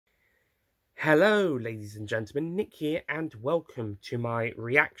Hello, ladies and gentlemen, Nick here, and welcome to my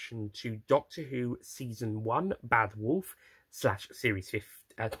reaction to Doctor Who Season 1, Bad Wolf, / Series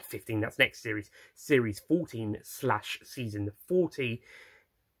 15, that's next series, Series 14 / Season 40.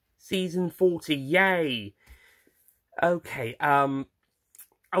 Season 40, yay! Okay, I'll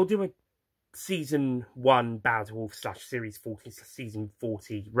do a Season 1, Bad Wolf / Series 14 / Season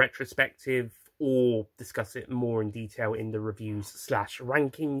 40 retrospective, or discuss it more in detail in the reviews /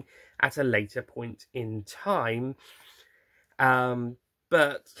 ranking at a later point in time.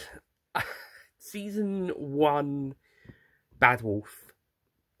 But Season 1, Bad Wolf,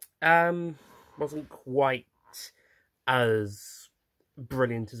 wasn't quite as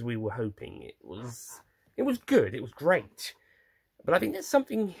brilliant as we were hoping. It was good, it was great. But I think there's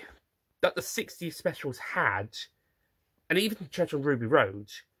something that the 60th specials had, and even Church on Ruby Road,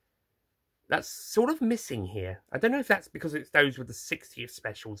 that's sort of missing here. I don't know if that's because it's those with the 60th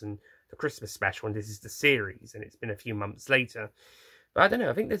specials and the Christmas special, and this is the series, and it's been a few months later. But I don't know,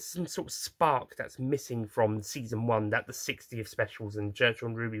 I think there's some sort of spark that's missing from Season 1 that the 60th specials and Church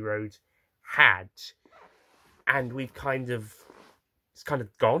on Ruby Road had. And it's kind of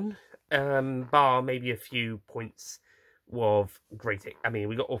gone, bar maybe a few points of great. I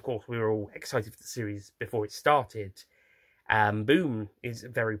mean, of course, we were all excited for the series before it started. Boom is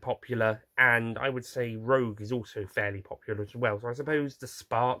very popular, and I would say Rogue is also fairly popular as well. So I suppose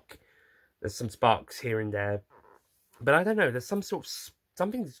there's some sparks here and there, but I don't know. There's some sort of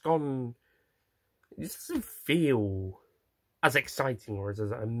something that's gone. It doesn't feel as exciting or as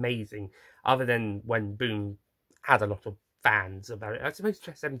amazing, other than when Boom had a lot of fans about it. I suppose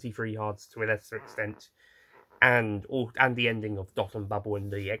 73 Yards to a lesser extent. And the ending of Dot and Bubble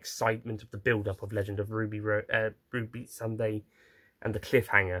and the excitement of the build-up of Legend of Ruby Sunday and the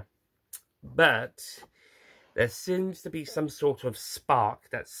cliffhanger. But there seems to be some sort of spark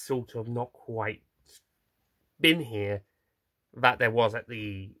that's sort of not quite been here that there was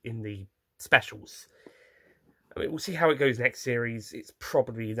in the specials. I mean, we'll see how it goes next series. It's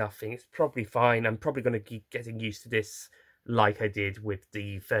probably nothing. It's probably fine. I'm probably going to keep getting used to this, like I did with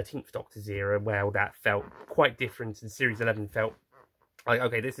the 13th Doctor's era, where that felt quite different, and Series 11 felt like,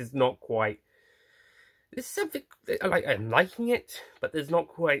 okay, this is not quite... This is something... I'm liking it, but there's not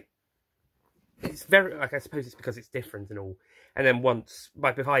quite... It's very... I suppose it's because it's different and all. And then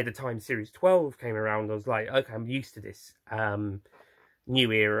by the time Series 12 came around, I was like, okay, I'm used to this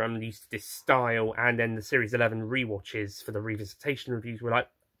new era, I'm used to this style, and then the Series 11 rewatches for the revisitation reviews were like,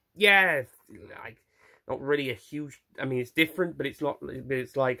 yeah, not really a huge... I mean, it's different, but it's not...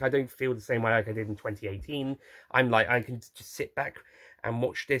 It's like, I don't feel the same way like I did in 2018. I'm like, I can just sit back and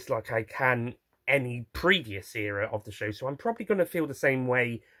watch this like I can any previous era of the show. So I'm probably going to feel the same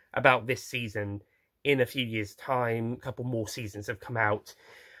way about this season in a few years' time. A couple more seasons have come out.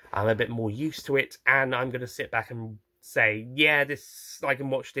 I'm a bit more used to it, and I'm going to sit back and say, yeah, I can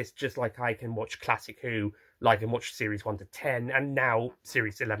watch this just like I can watch Classic Who, like I can watch Series 1 to 10, and now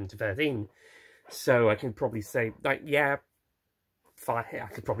Series 11 to 13. So I can probably say, like, yeah, fine, I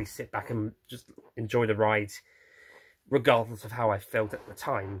could probably sit back and just enjoy the ride, regardless of how I felt at the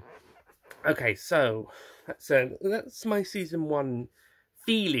time. Okay, so that's my Season 1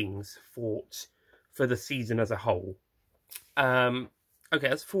 feelings for the season as a whole. Okay,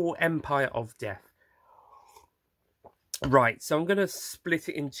 as for Empire of Death. Right, so I'm going to split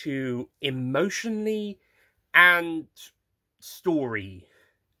it into emotionally and story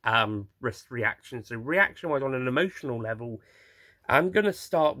reaction. So reaction-wise, on an emotional level, I'm going to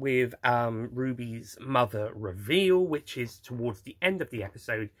start with Ruby's mother reveal, which is towards the end of the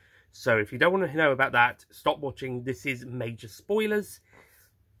episode. So if you don't want to know about that, stop watching. This is major spoilers.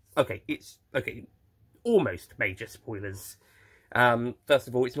 Okay, it's almost major spoilers. First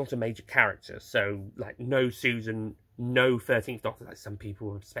of all, it's not a major character, so like no Susan, no 13th Doctor, like some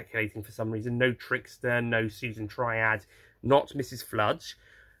people are speculating for some reason, no Trickster, no Susan Triad, not Mrs. Flood.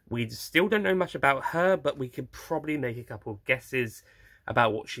 We still don't know much about her, but we could probably make a couple of guesses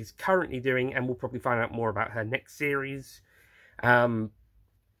about what she's currently doing, and we'll probably find out more about her next series.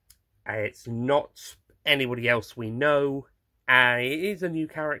 It's not anybody else we know. It is a new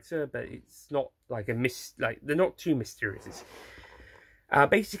character, but it's not like they're not too mysterious.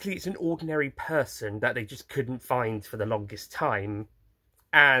 Basically, it's an ordinary person that they just couldn't find for the longest time,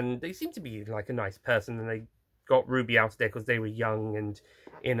 and they seem to be like a nice person, and they got Ruby out of there because they were young and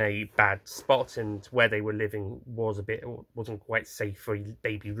in a bad spot, and where they were living wasn't quite safe for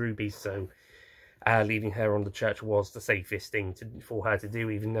baby Ruby, so leaving her on the church was the safest thing for her to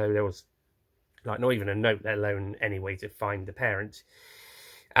do, even though there was like not even a note, let alone any way to find the parent.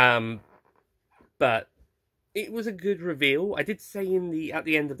 But it was a good reveal. I did say at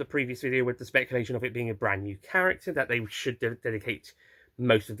the end of the previous video with the speculation of it being a brand new character that they should dedicate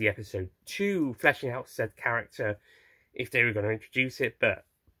most of the episode to fleshing out said character if they were going to introduce it. But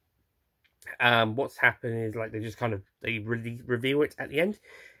what's happened is like they really reveal it at the end.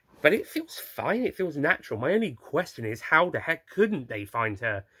 But it feels fine. It feels natural. My only question is how the heck couldn't they find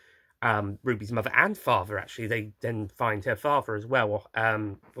her? Ruby's mother and father, actually. They then find her father as well,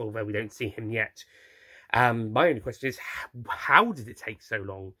 although we don't see him yet. My only question is, how did it take so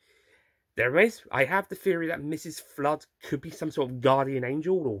long? I have the theory that Mrs. Flood could be some sort of guardian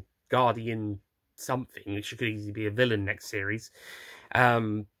angel or guardian something. She could easily be a villain next series.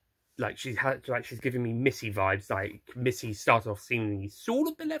 She's giving me Missy vibes. Like Missy started off seemingly sort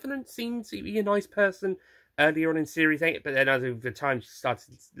of benevolent, seemed to be a nice person earlier on in series 8, but then over time she started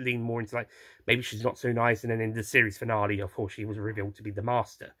to lean more into like maybe she's not so nice, and then in the series finale, of course, she was revealed to be the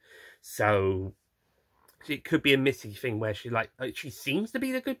master. So it could be a Missy thing where she seems to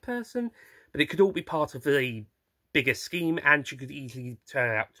be the good person, but it could all be part of the bigger scheme, and she could easily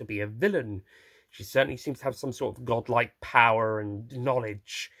turn out to be a villain. She certainly seems to have some sort of godlike power and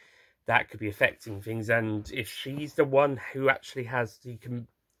knowledge that could be affecting things, and if she's the one who actually has the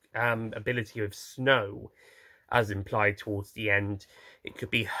ability of snow, as implied towards the end, it could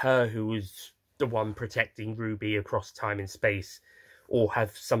be her who was the one protecting Ruby across time and space, or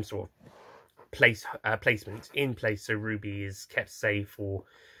have some sort of placement in place so Ruby is kept safe or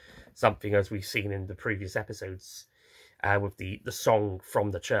something, as we've seen in the previous episodes with the song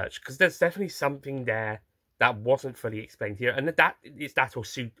from the church, because there's definitely something there that wasn't fully explained here, and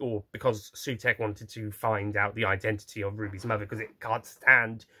or because Sutek wanted to find out the identity of Ruby's mother, because it can't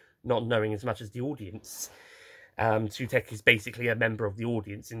stand not knowing as much as the audience. Sutek is basically a member of the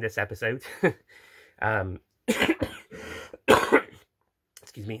audience in this episode.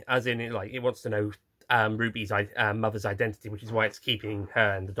 Excuse me, as in it wants to know Ruby's mother's identity, which is why it's keeping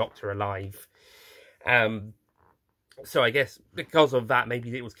her and the Doctor alive. So I guess because of that,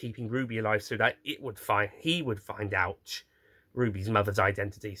 maybe it was keeping Ruby alive so that he would find out Ruby's mother's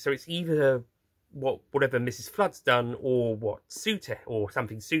identity. So it's either whatever Mrs. Flood's done, or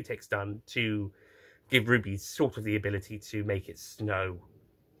something Sutek's done to give Ruby sort of the ability to make it snow,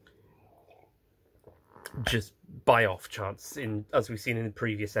 just by off chance, as we've seen in the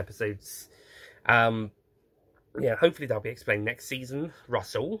previous episodes. Yeah, hopefully that'll be explained next season,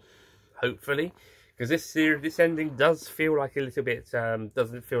 Russell. Hopefully. Because this ending does feel like a little bit,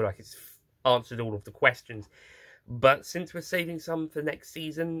 doesn't feel like it's answered all of the questions. But since we're saving some for next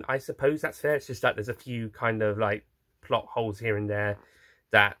season, I suppose that's fair. It's just that there's a few kind of plot holes here and there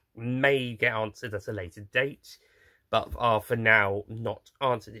that may get answered at a later date, but are for now not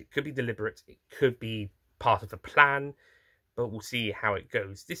answered. It could be deliberate, it could be part of a plan, but we'll see how it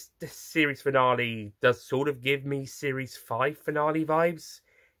goes. This series finale does sort of give me Series 5 finale vibes,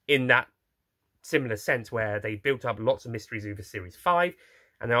 in that similar sense where they built up lots of mysteries over Series 5,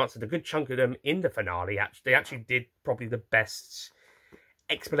 and they answered a good chunk of them in the finale. They actually did probably the best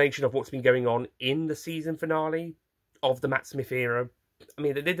explanation of what's been going on in the season finale of the Matt Smith era. I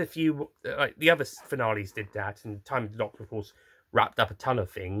mean, they did a few, the other finales did that, and Time of the Doctor, of course, wrapped up a ton of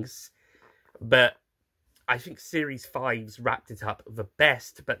things. But I think Series 5's wrapped it up the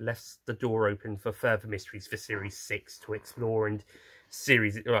best, but left the door open for further mysteries for Series 6 to explore, and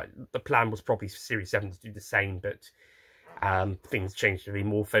the plan was probably for Series 7 to do the same, but things changed to be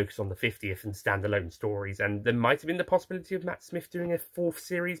more focused on the 50th and standalone stories, and there might have been the possibility of Matt Smith doing a 4th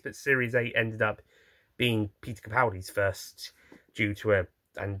series, but Series 8 ended up being Peter Capaldi's first, due to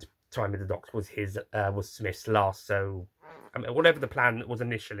and Time of the Doctor was Smith's last. So I mean, whatever the plan was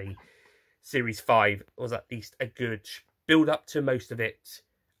initially, Series 5 was at least a good build up to most of it,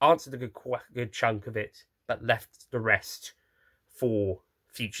 answered a good chunk of it, but left the rest for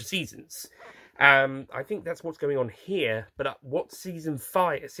future seasons. I think that's what's going on here. But what Series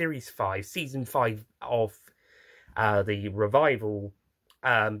 5 of the revival,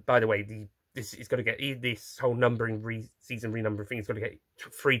 by the way, this is going to get, this whole numbering season renumbering thing is going to get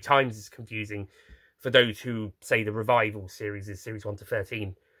 3 times as confusing for those who say the revival series is series 1 to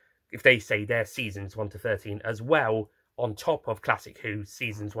 13. If they say their seasons 1 to 13 as well, on top of Classic Who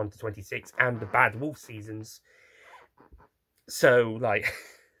seasons 1 to 26 and the Bad Wolf seasons. So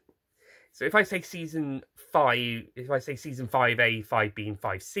so if I say season 5, if I say season 5A, 5B, and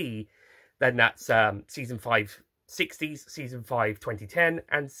 5C, then that's season 5 60s, season 5 2010,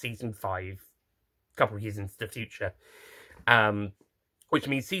 and season 5 a couple of years into the future. Which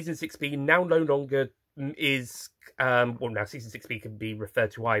means season 6B now no longer is, now season 6B can be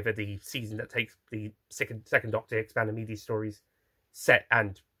referred to either the season that takes the second Doctor expanded media stories set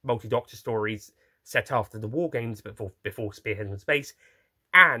and multi-Doctor stories set after the War Games, but before Spearhead in Space,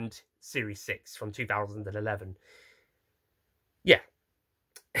 and Series 6 from 2011. Yeah,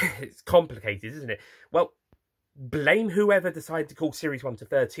 it's complicated, isn't it? Well, blame whoever decided to call Series 1 to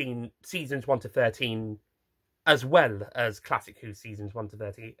 13, Seasons 1 to 13, as well as Classic Who Seasons 1 to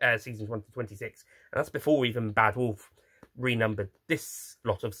 30, Seasons 1 to 26. And that's before even Bad Wolf renumbered this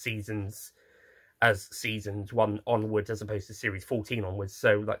lot of seasons as Seasons 1 onwards, as opposed to Series 14 onwards.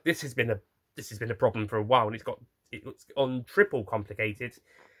 So, like, this has been a problem for a while, and it's on triple complicated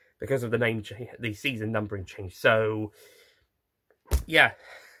because of the season numbering change. So, yeah.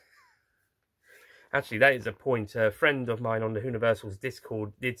 Actually, that is a point. A friend of mine on the Universal's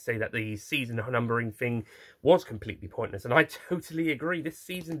Discord did say that the season numbering thing was completely pointless, and I totally agree. This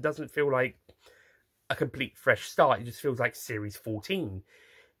season doesn't feel like a complete fresh start. It just feels like Series 14.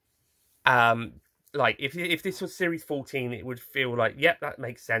 Like, if this was Series 14, it would feel like, yep, that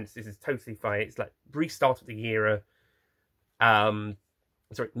makes sense. This is totally fine. It's like restart of the era.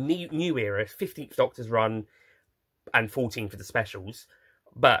 New era, 15th Doctor's run, and 14 for the specials.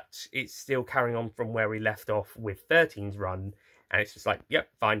 But it's still carrying on from where we left off with 13's run, and it's just like, yep,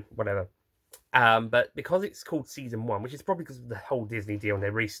 fine, whatever. But because it's called Season 1, which is probably because of the whole Disney deal, and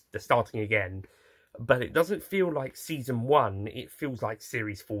they're starting again, but it doesn't feel like Season 1, it feels like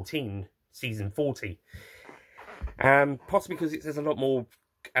Series 14, Season 40. Possibly because there's a lot more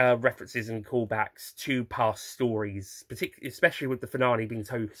references and callbacks to past stories, especially with the finale being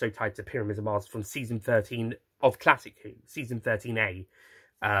so tied to Pyramids of Mars from Season 13 of Classic Who, Season 13A.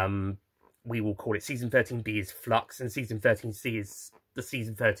 We will call it Season 13B is Flux, and Season 13C is the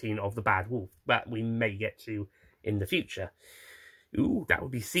Season 13 of the Bad Wolf, that we may get to in the future. Ooh, that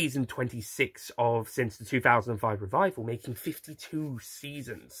would be Season 26 of Since the 2005 Revival, making 52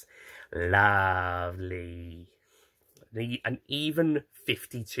 seasons. Lovely. An even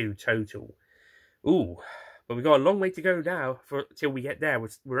 52 total. Ooh, but we've got a long way to go now till we get there.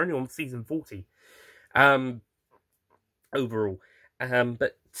 We're only on Season 40. Overall.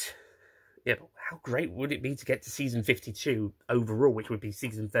 But yeah, how great would it be to get to Season 52 overall, which would be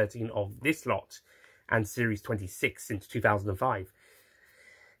Season 13 of this lot, and Series 26 since 2005.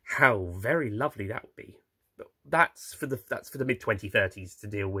 How very lovely that would be. But that's for the mid-2030s to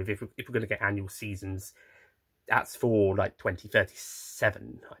deal with. If we're going to get annual seasons, that's for like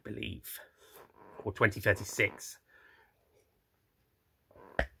 2037, I believe, or 2036.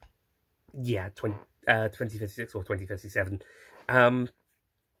 Yeah, 2036 or 2037.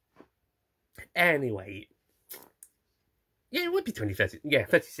 Anyway, yeah, it would be 2030. Yeah,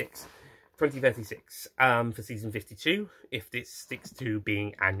 2036. For Season 52, if this sticks to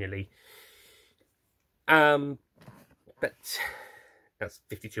being annually. But that's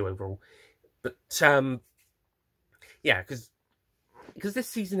 52 overall. But yeah, because this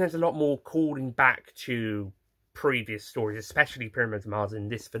season has a lot more calling back to previous stories, especially Pyramids of Mars in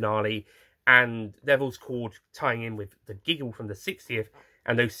this finale, and Devil's Cord tying in with the Giggle from the 60th,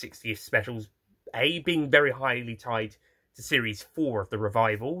 and those 60th specials, being very highly tied to Series 4 of the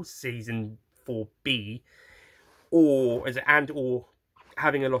Revival, Season 4B, or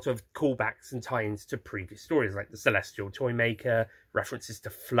having a lot of callbacks and tie-ins to previous stories, like the Celestial Toymaker, references to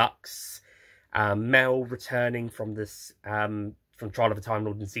Flux, Mel returning from this from Trial of a Time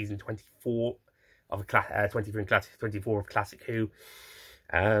Lord in Season 24 of 23 and Classic 24 of Classic Who.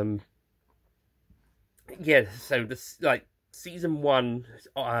 Yeah, so this, like, Season 1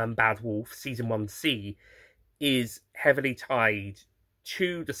 Bad Wolf, Season 1C, is heavily tied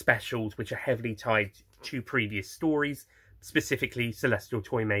to the specials, which are heavily tied to previous stories, specifically Celestial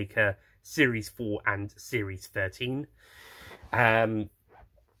Toymaker, Series 4 and Series 13. And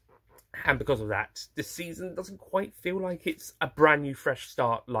because of that, this season doesn't quite feel like it's a brand new fresh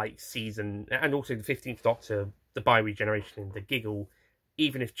start like season, and also the 15th Doctor, the Bi-Regeneration and the Giggle,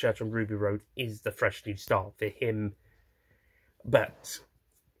 even if Church on Ruby Road is the fresh new start for him. But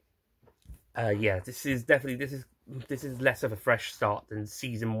yeah, this is less of a fresh start than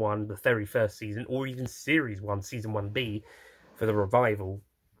Season 1, the very first season, or even Series 1, Season 1B for the Revival,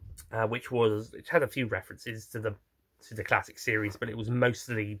 which had a few references to the classic series, but it was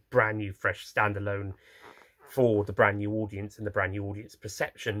mostly brand new, fresh, standalone for the brand new audience and the brand new audience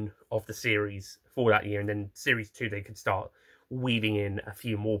perception of the series for that year. And then Series 2, they could start weaving in a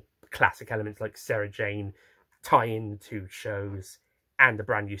few more classic elements like Sarah Jane, tie-in to shows, and the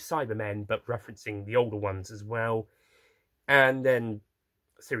brand new Cybermen, but referencing the older ones as well. And then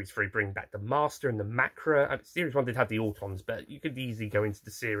Series 3 bring back the Master and the Macra. Series 1 did have the Autons, but you could easily go into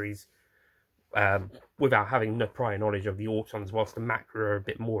the series without having no prior knowledge of the Autons, whilst the Macra are a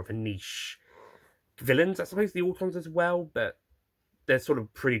bit more of a niche villains. I suppose the Autons as well, but they're sort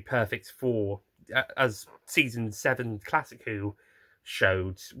of pretty perfect for as season 7 Classic Who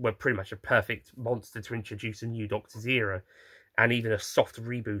showed, were pretty much a perfect monster to introduce a new Doctor's era, and even a soft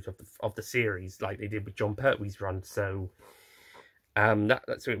reboot of the series, like they did with John Pertwee's run. So,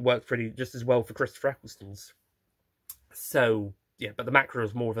 so it worked pretty just as well for Christopher Eccleston's. So yeah, but the Macra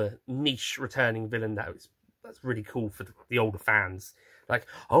is more of a niche returning villain that's really cool for the older fans. Like,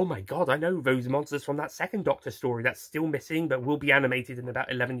 oh my god, I know those monsters from that second Doctor story that's still missing, but will be animated in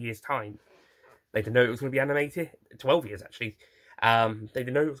about 11 years' time. They didn't know it was going to be animated. 12 years, actually. They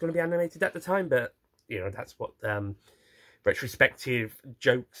didn't know it was going to be animated at the time, but, you know, that's what retrospective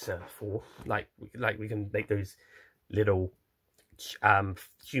jokes are for. Like we can make those little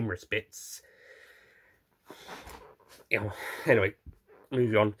humorous bits. You know, anyway,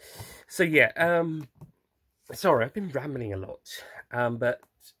 moving on. So, yeah, sorry, I've been rambling a lot. But,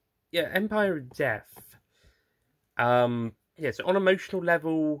 yeah, Empire of Death. Yeah, so on emotional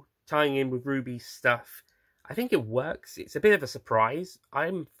level, tying in with Ruby's stuff, I think it works. It's a bit of a surprise.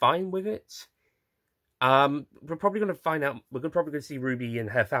 I'm fine with it. We're probably going to find out, we're probably going to see Ruby and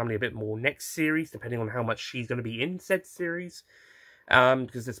her family a bit more next series, depending on how much she's going to be in said series.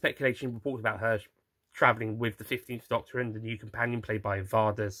 Because the speculation reports about her travelling with the 15th Doctor and the new companion played by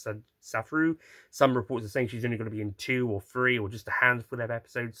Varda Safru. Some reports are saying she's only going to be in 2 or 3 or just a handful of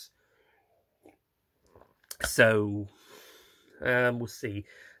episodes. So, we'll see.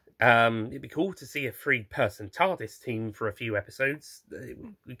 It'd be cool to see a 3-person TARDIS team for a few episodes.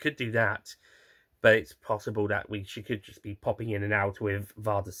 We could do that. But it's possible that she could just be popping in and out with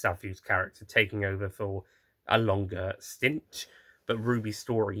Varda Safru's character taking over for a longer stint. But Ruby's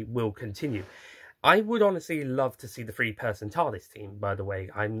story will continue. I would honestly love to see the 3-person TARDIS team, by the way.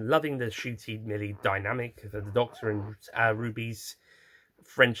 I'm loving the Shooty Millie dynamic for the Doctor and Ruby's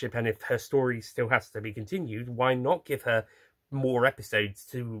friendship. And if her story still has to be continued, why not give her more episodes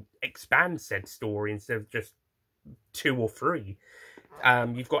to expand said story instead of just 2 or 3?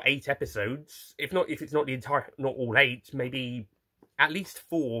 You've got 8 episodes. If it's not the entire, not all 8, maybe at least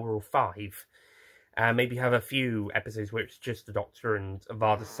 4 or 5. Maybe have a few episodes where it's just the Doctor and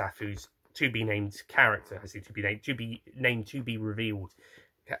Varda Safru's to-be-named character. I say to-be-named, to be revealed.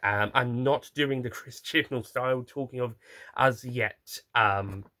 I'm not doing the Chris Chibnall style, talking of as yet.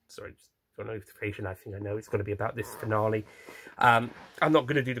 Sorry, just got a notification. I think I know it's going to be about this finale. I'm not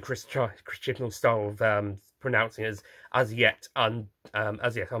going to do the Chris Chibnall style of pronouncing as yet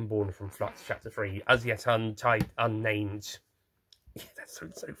unborn from Flux Chapter 3, as yet unnamed. Yeah, that's so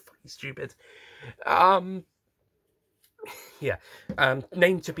funny, stupid. Yeah,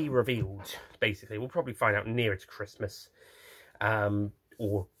 name to be revealed, basically. We'll probably find out nearer to Christmas,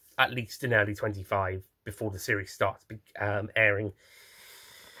 or at least in early 25, before the series starts airing.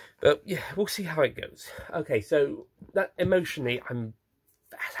 But yeah, we'll see how it goes. Okay, so that emotionally, I'm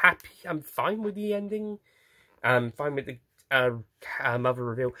happy. I'm fine with the ending. I'm fine with the mother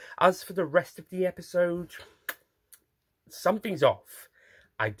reveal. As for the rest of the episode, something's off.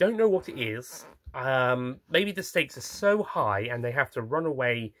 I don't know what it is. Maybe the stakes are so high and they have to run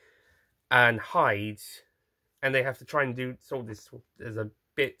away and hide, and they have to try and do sort of this. There's a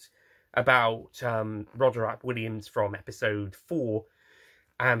bit about Roger Ap Williams from episode 4,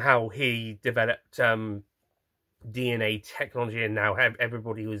 how he developed DNA technology, and now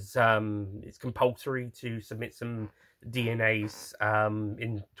everybody was it's compulsory to submit some DNAs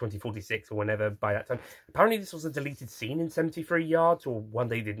in 2046 or whenever by that time. Apparently this was a deleted scene in 73 Yards, or one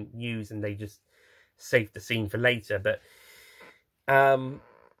they didn't use and they just saved the scene for later. But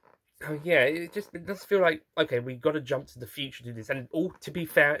yeah, it does feel like, okay, we've got to jump to the future to do this. And all, to be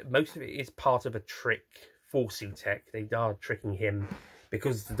fair, most of it is part of a trick for Sutekh. They are tricking him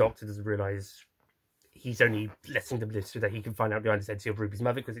because the Doctor doesn't realise he's only letting them live so that he can find out the identity of Ruby's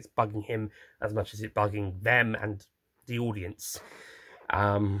mother, because it's bugging him as much as it's bugging them and the audience.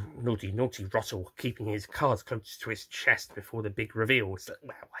 Naughty Russell keeping his cards close to his chest before the big reveal. It's like,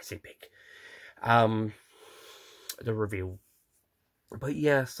 well, I say big. The reveal. But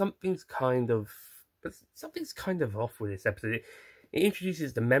yeah, something's kind of off with this episode. It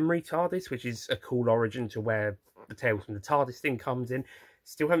introduces the memory TARDIS, which is a cool origin to where the Tales from the TARDIS thing comes in.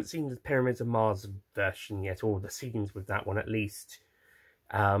 Still haven't seen the Pyramids of Mars version yet, or the scenes with that one at least.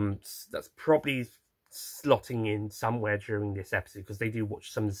 That's probably slotting in somewhere during this episode, because they do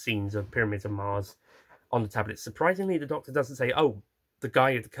watch some scenes of Pyramids of Mars on the tablet. Surprisingly, the Doctor doesn't say, oh, the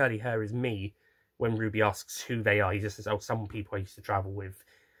guy with the curly hair is me, when Ruby asks who they are. He just says, oh, some people I used to travel with,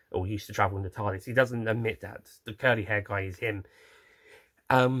 or used to travel in the TARDIS. He doesn't admit that the curly hair guy is him.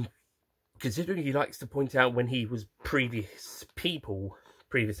 Considering he likes to point out when he was previous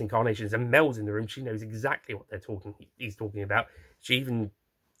incarnations, and Mel's in the room, she knows exactly what he's talking about. She even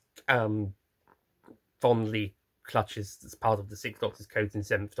fondly clutches as part of the Sixth Doctor's coat and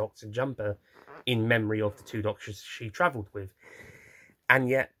Seventh Doctor jumper in memory of the two Doctors she travelled with. And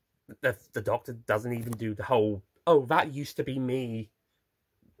yet, the Doctor doesn't even do the whole, oh, that used to be me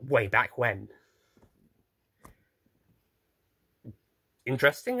way back when.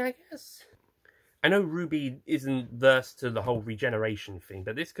 Interesting, I guess. I know Ruby isn't versed to the whole regeneration thing,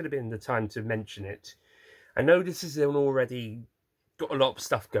 but this could have been the time to mention it. I know this is already got a lot of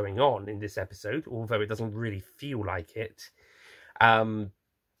stuff going on in this episode, although it doesn't really feel like it. But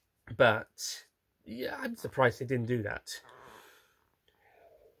yeah, I'm surprised they didn't do that.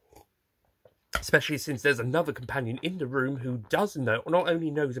 Especially since there's another companion in the room who does know, not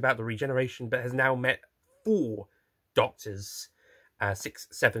only knows about the regeneration, but has now met 4 Doctors, 6,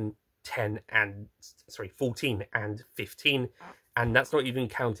 7, 10, and 14 and 15, and that's not even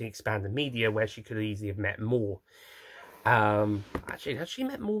counting expanded media, where she could easily have met more. Actually, has she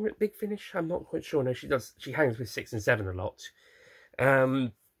met more at Big Finish? I'm not quite sure. No, she does. She hangs with 6 and 7 a lot,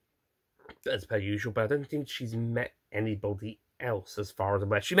 as per usual. But I don't think she's met anybody else, as far as I'm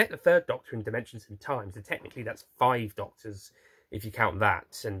aware. She met the 3rd Doctor in Dimensions and Time, so technically that's 5 Doctors if you count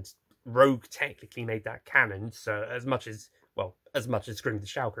that. And Rogue technically made that canon, so as much as Scream the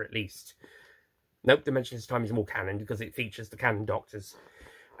Shulker, at least. Nope, Dimensions and Time is more canon because it features the canon Doctors.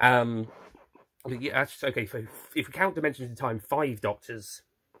 But yeah, okay, so if we count Dimensions in Time, 5 Doctors,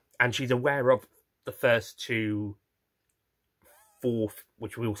 and she's aware of the first 2, 4th,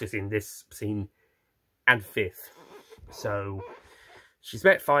 which we also see in this scene, and 5th. So she's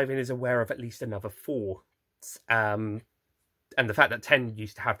met 5 and is aware of at least another 4. And the fact that 10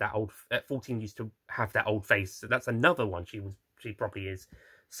 used to have that 14 used to have that old face, so that's another one she probably is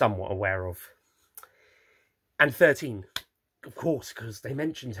somewhat aware of. And 13. Of course, because they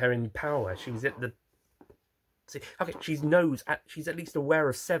mentioned her in Power. She was at the... Okay, she's at least aware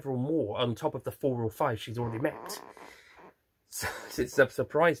of several more on top of the 4 or 5 she's already met. So it's a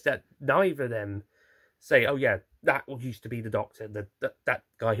surprise that neither of them say, oh yeah, that used to be the Doctor, that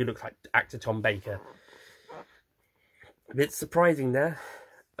guy who looks like actor Tom Baker. A bit surprising there,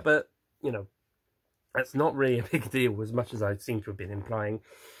 but, you know, that's not really a big deal as much as I seem to have been implying.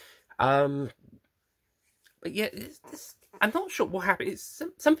 But yeah, I'm not sure what happened. It's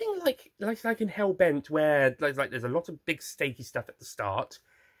something like in Hellbent, where like there's a lot of big stakey stuff at the start,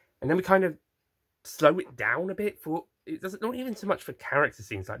 and then we kind of slow it down a bit for it. Doesn't, not even so much for character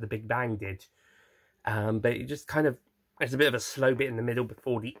scenes like The Big Bang did, but it just kind of, there's a bit of a slow bit in the middle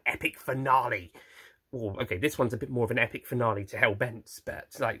before the epic finale. Well, okay, this one's a bit more of an epic finale to Hellbent, but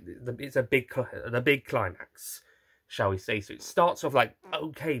like it's the big climax, shall we say? So it starts off like,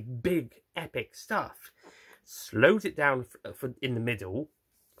 okay, big epic stuff, slows it down for in the middle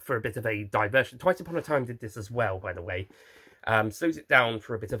for a bit of a diversion. Twice Upon a Time did this as well, by the way. Slows it down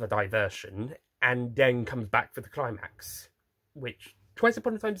for a bit of a diversion, and then comes back for the climax, which Twice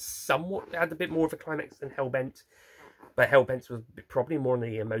Upon a Time somewhat had a bit more of a climax than Hellbent, but Hellbent was probably more on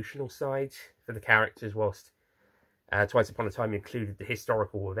the emotional side for the characters, whilst Twice Upon a Time included the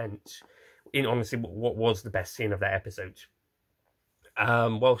historical event in, honestly, what was the best scene of that episode.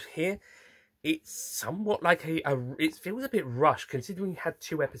 Whilst here, it's somewhat like it feels a bit rushed, considering we had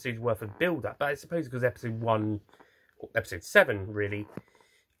 2 episodes worth of build-up, but I suppose because episode 7, really,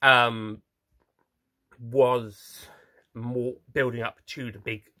 was more building up to the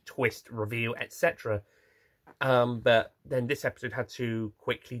big twist, reveal, etc. But then this episode had to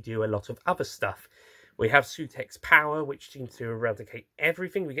quickly do a lot of other stuff. We have Sutek's power, which seems to eradicate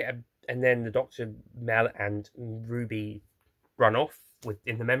everything. We get and then the Doctor, Mel, and Ruby run off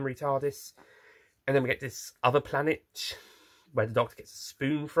in the memory TARDIS. And then we get this other planet where the Doctor gets a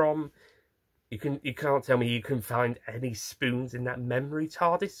spoon from. You can't tell me you can find any spoons in that memory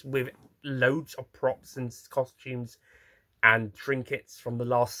TARDIS with loads of props and costumes and trinkets from the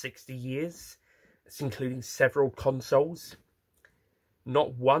last 60 years. It's including several consoles.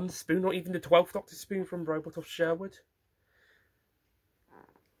 Not one spoon, not even the 12th Doctor spoon from Robot of Sherwood.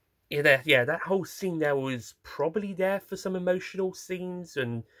 Yeah, that whole scene there was probably there for some emotional scenes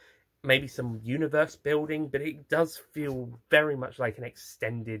and maybe some universe building, but it does feel very much like an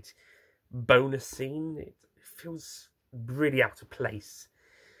extended bonus scene. It feels really out of place.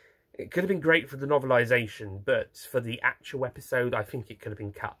 It could have been great for the novelization, but for the actual episode, I think it could have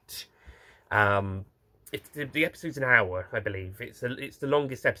been cut. The episode's an hour, I believe. It's the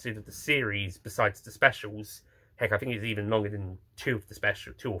longest episode of the series besides the specials. Heck, I think it's even longer than 2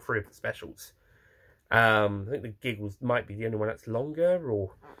 or 3 of the specials. I think the Giggles might be the only one that's longer,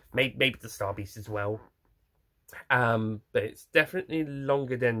 or maybe the Star Beast as well. But it's definitely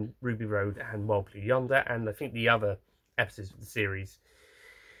longer than Ruby Road and Wild Blue Yonder, and I think the other episodes of the series.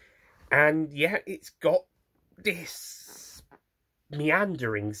 And yeah, it's got this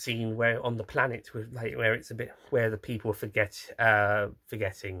meandering scene where on the planet with like where it's a bit where the people forgetting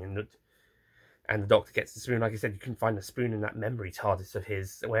and the Doctor gets the spoon. Like I said, you can find the spoon in that memory TARDIS of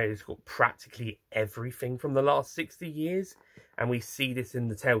his, where it's got practically everything from the last 60 years. And we see this in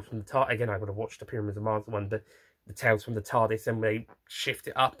the Tales from the TARDIS. Again, I would have watched the Pyramids of Mars one, the Tales from the TARDIS, and they shift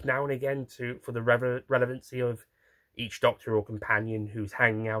it up now and again for the relevancy of each Doctor or companion who's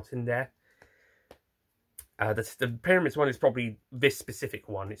hanging out in there. The Pyramids one is probably this specific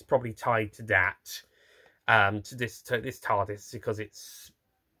one. It's probably tied to that, to this TARDIS, because it's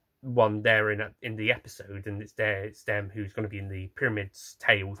one there in the episode, and it's them who's going to be in the Pyramids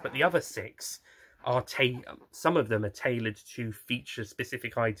Tales. But the other 6 are some of them are tailored to feature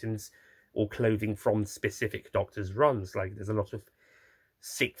specific items or clothing from specific Doctor's runs. Like there's a lot of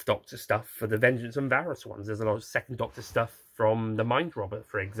 6th Doctor stuff for the Vengeance and Varus ones. There's a lot of 2nd Doctor stuff from the Mind Robber,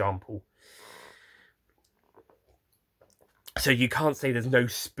 for example. So you can't say there's no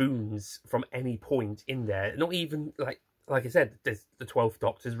spoons from any point in there. Not even, like I said, there's the 12th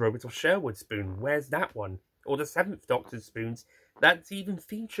Doctor's Robert of Sherwood spoon. Where's that one? Or the 7th Doctor's spoons. That's even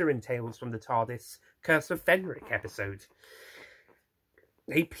feature in Tales from the TARDIS Curse of Fenric episode.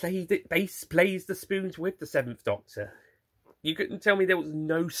 Base plays the spoons with the 7th Doctor. You couldn't tell me there was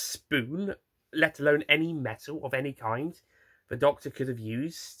no spoon, let alone any metal of any kind, the Doctor could have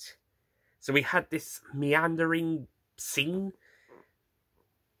used. So we had this meandering scene,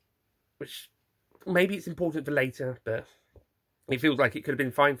 which maybe it's important for later, but it feels like it could have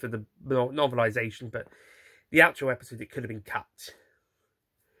been fine for the novelisation, but the actual episode, it could have been cut.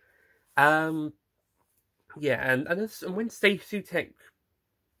 Yeah, and when Steve Sutek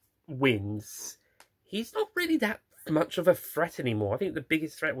wins, he's not really that much of a threat anymore. I think the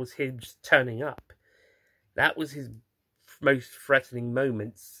biggest threat was him just turning up. That was his most threatening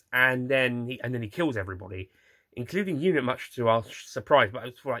moments, and then he kills everybody, including Unit, much to our surprise. But I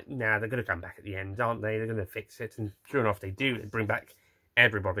was like, nah, they're going to come back at the end, aren't they? They're going to fix it. And sure enough, they do. They bring back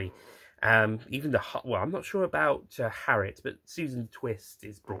everybody. Even well, I'm not sure about Harriet, but Susan Twist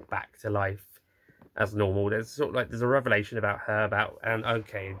is brought back to life as normal. There's there's a revelation about her,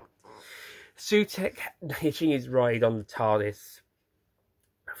 okay, Sutek hitching his ride on the TARDIS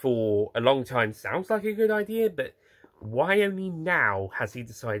for a long time sounds like a good idea, but why only now has he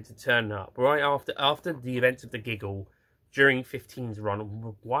decided to turn up? Right after the events of the Giggle, during 15's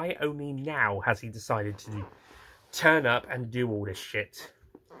run, why only now has he decided to turn up and do all this shit?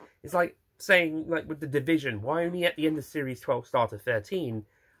 It's like saying, like with the Division, why only at the end of Series 12, start of 13,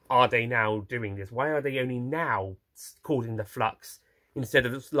 are they now doing this? Why are they only now causing the flux, instead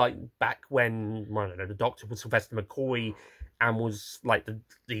of like back when, I don't know, the Doctor was Sylvester McCoy and was like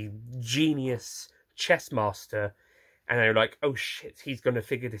the genius chess master, and they were like, oh shit, he's going to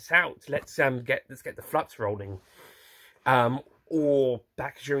figure this out. Let's get the flux rolling. Or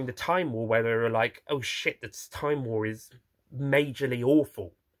back during the Time War, where they were like, oh shit, this Time War is majorly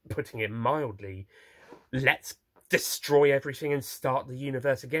awful, putting it mildly. Let's destroy everything and start the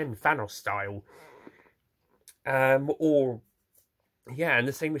universe again, Thanos style. Or yeah, and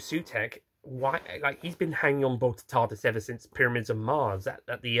the same with Sutek. Why? Like, he's been hanging on board the TARDIS ever since Pyramids of Mars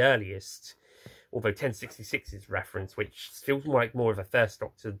at the earliest. Although 1066 is reference, which feels more of a First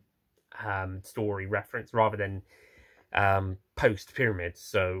Doctor story reference rather than post Pyramids.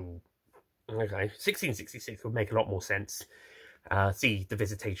 So okay, 1666 would make a lot more sense. See the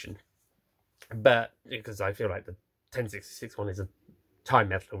Visitation, but because I feel like the 1066 one is a time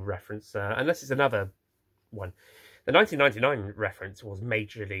metal reference, unless it's another one. The 1999 reference was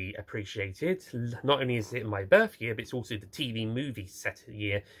majorly appreciated. Not only is it my birth year, but it's also the TV movie set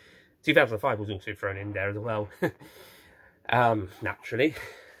year. 2005 was also thrown in there as well, naturally.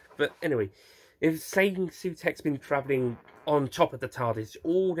 But anyway, if saying Sutek's been travelling on top of the TARDIS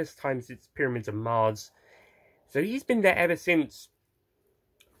all this time since Pyramids of Mars, so he's been there ever since,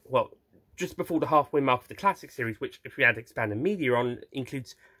 well, just before the halfway mark of the classic series, which, if we add expanded media on,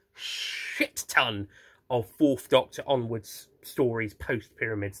 includes shit ton of 4th Doctor onwards stories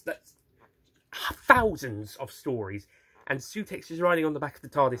post-Pyramids. That's thousands of stories. And Sutek's is riding on the back of the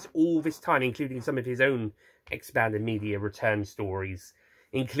TARDIS all this time, including some of his own expanded media return stories,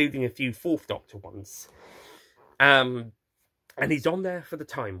 including a few 4th Doctor ones. And he's on there for the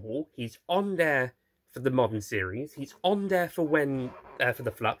Time War. He's on there for the modern series. He's on there for for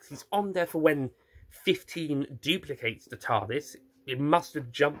the Flux. He's on there for when 15 duplicates the TARDIS. It must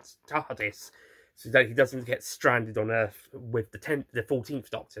have jumped TARDIS so that he doesn't get stranded on Earth with the 14th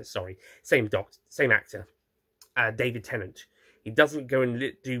Doctor. Sorry, same actor. David Tennant. He doesn't go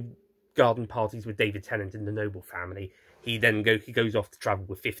and do garden parties with David Tennant in the Noble family. he goes off to travel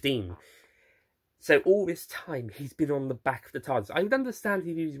with 15. So all this time, he's been on the back of the TARDIS. I would understand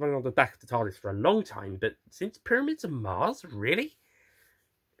if he's been on the back of the TARDIS for a long time, but since Pyramids of Mars, really?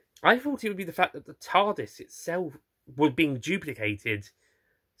 I thought it would be the fact that the TARDIS itself was being duplicated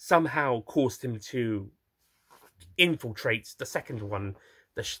somehow caused him to infiltrate the second one,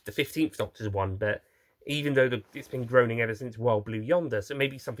 the 15th Doctor's one, but even though it's been groaning ever since Wild Blue Yonder, so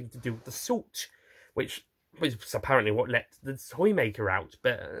maybe something to do with the salt, which was apparently what let the Toymaker out,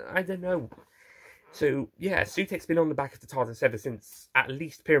 but I don't know. So, yeah, Sutek's been on the back of the TARDIS ever since at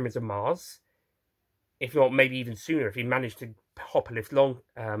least Pyramids of Mars. If not, maybe even sooner, if he managed to hop a lift long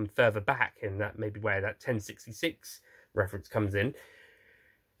further back, and that maybe where that 1066 reference comes in.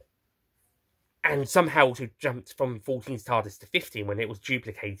 And somehow also jumped from 14's TARDIS to 15 when it was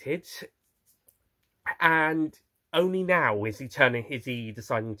duplicated. And only now is he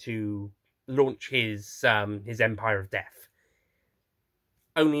deciding to launch his Empire of Death.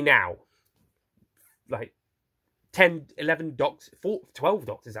 Only now. Like 10, 11 doctors, 12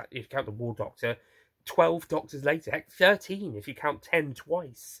 doctors if you count the War Doctor, 12 doctors later, heck, 13 if you count 10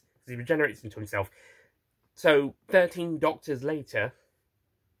 twice, because he regenerates into himself. So 13 doctors later,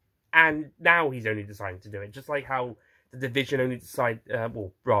 and now he's only deciding to do it, just like how the Division only decided,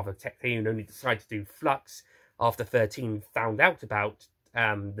 well, rather, Tecteun only decided to do Flux after 13 found out about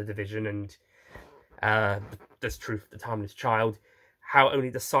the Division and this truth, the Timeless Child. How only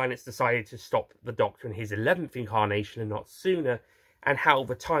the Silence decided to stop the Doctor in his 11th incarnation and not sooner, and how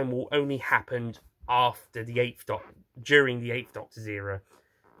the time will only happen after the 8th Doctor, during the 8th Doctor's era,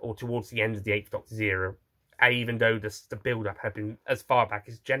 or towards the end of the 8th Doctor's era, even though the build-up had been as far back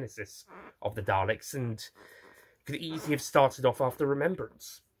as Genesis of the Daleks, and could easily have started off after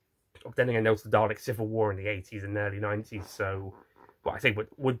Remembrance. Then again, there was the Dalek Civil War in the 80s and early 90s, so, well, I think it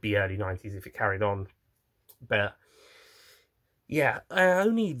would be early 90s if it carried on, but yeah,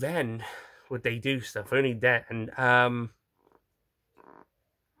 only then would they do stuff. Only then.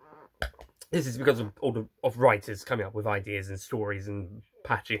 This is because of all of writers coming up with ideas and stories and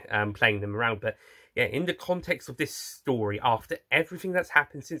playing them around. But yeah, in the context of this story, after everything that's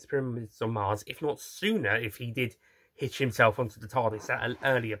happened since Pyramids on Mars, if not sooner, if he did hitch himself onto the TARDIS at an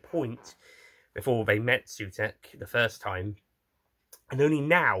earlier point before they met Sutek the first time, and only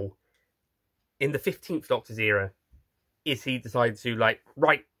now, in the 15th Doctor's era, is he decided to, like,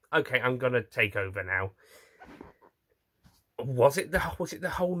 right, okay, I'm gonna take over now. Was it the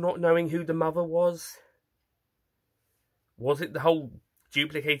whole not knowing who the mother was? Was it the whole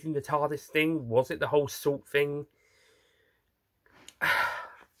duplicating the TARDIS thing? Was it the whole salt thing?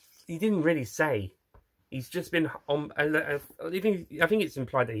 He didn't really say. He's just been on. I think it's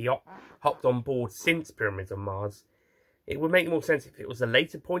implied that he hopped on board since Pyramids on Mars. It would make more sense if it was a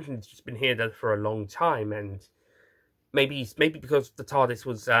later point and he's just been here for a long time, and maybe because the TARDIS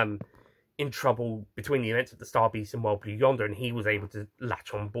was in trouble between the events of the Star Beast and Wild Blue Yonder, and he was able to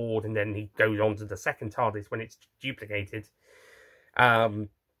latch on board, and then he goes on to the second TARDIS when it's duplicated.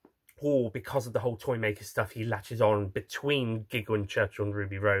 Or because of the whole Toymaker stuff, he latches on between Giggle and Churchill and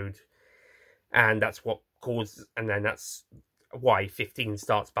Ruby Road, and that's what causes, and then that's why 15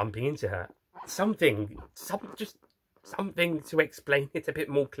 starts bumping into her. Something to explain it a bit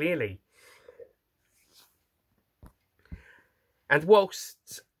more clearly. And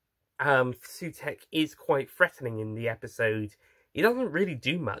whilst Sutek is quite threatening in the episode, he doesn't really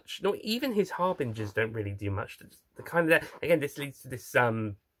do much. Not even his Harbingers don't really do much. The kind of, again, this leads to this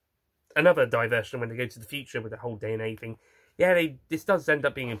another diversion when they go to the future with the whole DNA thing. Yeah, this does end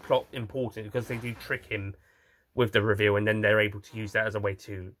up being plot important because they do trick him with the reveal, and then they're able to use that as a way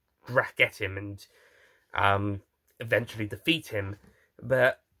to get him and eventually defeat him.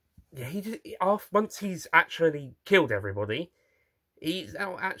 But yeah, once he's actually killed everybody, he's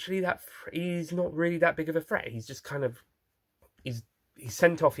not really that big of a threat. He's just kind of he's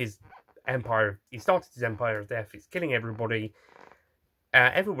sent off his empire. He started his Empire of Death. It's killing everybody.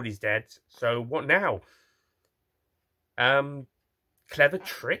 Everybody's dead. So what now? Clever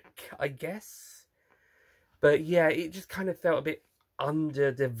trick, I guess. But yeah, it just kind of felt a bit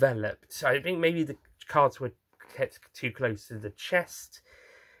underdeveloped. I think maybe the cards were kept too close to the chest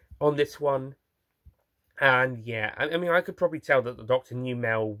on this one. And yeah, I mean, I could probably tell that the Doctor knew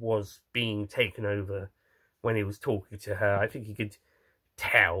Mel was being taken over when he was talking to her. I think he could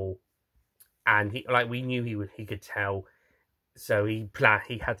tell, and we knew he could tell. So he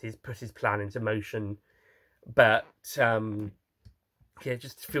put his plan into motion, but yeah, it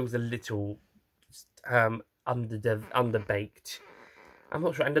just feels a little underbaked. I'm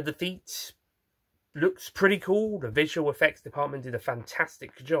not sure. And the defeat looks pretty cool. The visual effects department did a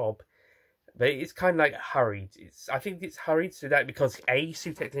fantastic job. But it's kind of like hurried. I think it's hurried so that because A,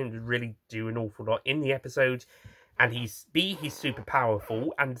 Sutek didn't really do an awful lot in the episode, and he's super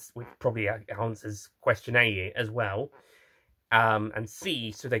powerful, and which probably answers question A as well. And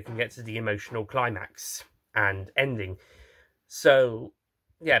C, so they can get to the emotional climax and ending. So,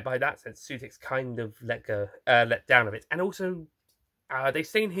 yeah, by that sense, Sutek's kind of let down a bit. And also, they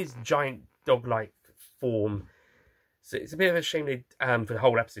stay in his giant dog-like form. So it's a bit of a shame for the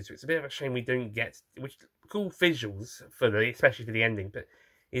whole episode. So it's a bit of a shame we don't get cool visuals especially for the ending. But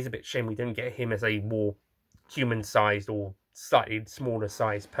it is a bit shame we don't get him as a more human-sized or slightly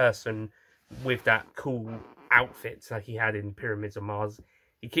smaller-sized person with that cool outfit like he had in Pyramids of Mars.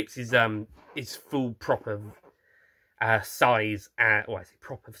 He keeps his full proper size,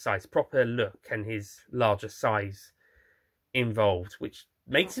 proper look, and his larger size involved, which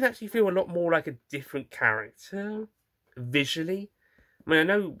makes him actually feel a lot more like a different character visually. I mean, I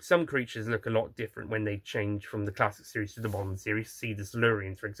know some creatures look a lot different when they change from the classic series to the modern series. See the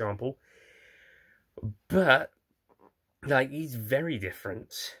Silurians, for example. But, like, he's very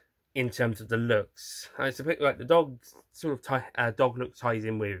different in terms of the looks. It's a bit like the dog dog look ties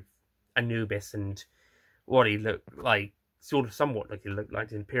in with Anubis and what he looked like, somewhat like he looked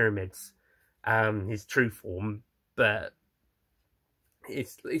like in Pyramids, his true form, but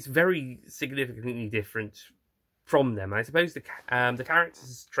it's very significantly different from them. I suppose the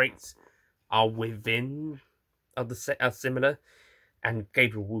characters' traits are similar, and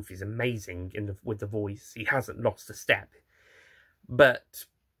Gabriel Wolf is amazing with the voice. He hasn't lost a step, but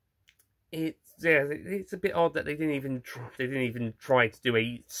it's a bit odd that they didn't even try to do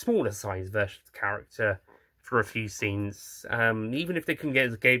a smaller size version of the character for a few scenes. Even if they couldn't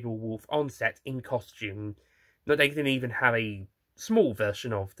get Gabriel Wolf on set in costume, but they didn't even have a small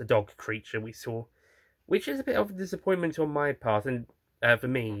version of the dog creature we saw, which is a bit of a disappointment on my part and for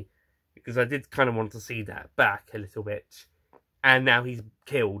me, because I did kind of want to see that back a little bit, and now he's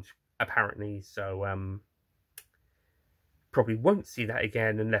killed apparently, so probably won't see that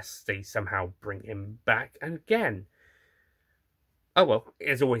again unless they somehow bring him back. And again, oh well,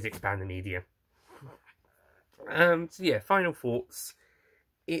 as always, expand the media. So yeah, final thoughts.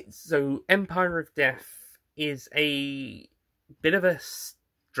 So Empire of Death is a bit of a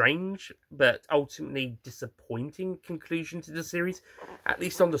strange but ultimately disappointing conclusion to the series, at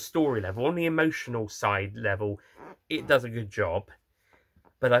least on the story level. On the emotional side level, it does a good job.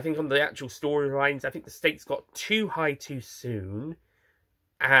 But I think on the actual storylines, I think the stakes got too high too soon,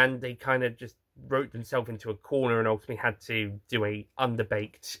 and they kind of just wrote themselves into a corner and ultimately had to do a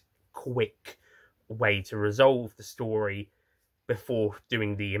underbaked, quick way to resolve the story before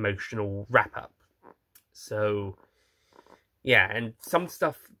doing the emotional wrap-up. So, yeah, and some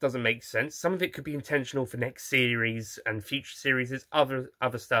stuff doesn't make sense. Some of it could be intentional for next series and future series. Other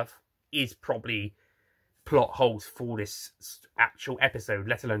stuff is probably plot holes for this actual episode,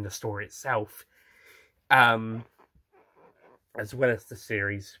 let alone the story itself, as well as the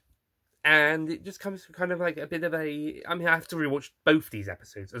series. And it just comes from kind of like a bit of a... I mean, I have to rewatch both these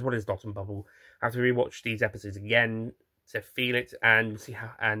episodes, as well as Dot and Bubble. I have to rewatch these episodes again to feel it and see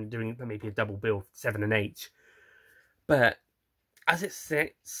how... And doing maybe a double bill, 7 and 8. But as it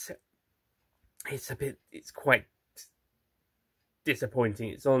sits, it's quite disappointing.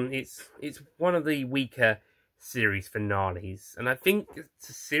 It's one of the weaker series finales, and I think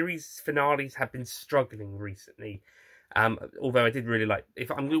the series finales have been struggling recently. Although I did really like,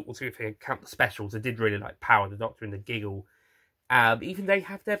 if I count the specials, I did really like Power, the Doctor, and the Giggle. Even they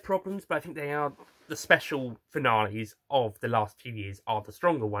have their problems, but I think the special finales of the last few years are the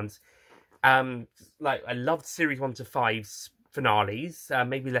stronger ones. Like, I loved Series 1 to 5's finales,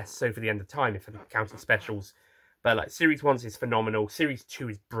 maybe less so for the End of Time if I'm counting specials. But like, Series 1 is phenomenal, Series 2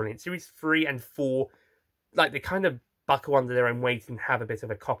 is brilliant, Series 3 and 4, like, they kind of buckle under their own weight and have a bit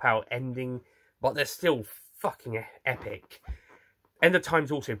of a cop-out ending, but they're still fucking epic. End of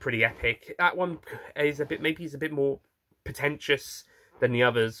Time's also pretty epic. That one is a bit more pretentious than the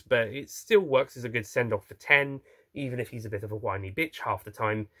others, but it still works as a good send-off for 10, even if he's a bit of a whiny bitch half the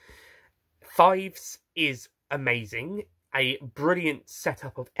time. 5's is amazing. A brilliant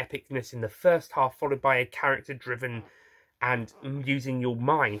setup of epicness in the first half, followed by a character-driven and using your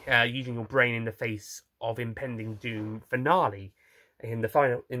brain in the face of impending doom finale in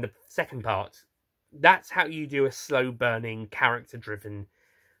the second part. That's how you do a slow-burning, character-driven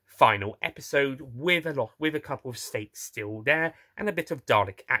final episode with a couple of stakes still there and a bit of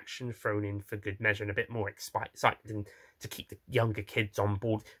Dalek action thrown in for good measure and a bit more excitement to keep the younger kids on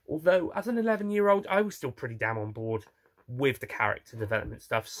board. Although, as an 11-year-old, I was still pretty damn on board with the character development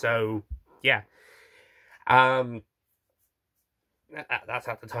stuff. So, yeah. That's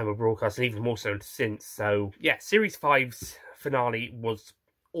at the time of broadcast, and even more so since. So yeah, Series 5's finale was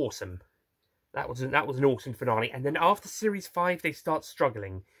awesome. That was an awesome finale. And then after Series 5, they start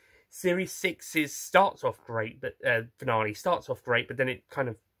struggling. Series 6's starts off great, but finale starts off great, but then it kind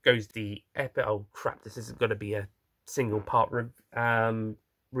of goes oh crap, this isn't going to be a single part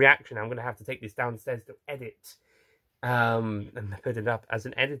reaction. I'm going to have to take this downstairs to edit and put it up as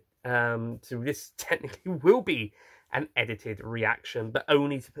an edit. So this technically will be an edited reaction, but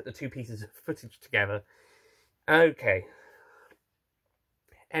only to put the two pieces of footage together. Okay.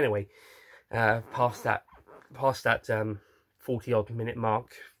 Anyway, past that 40 odd minute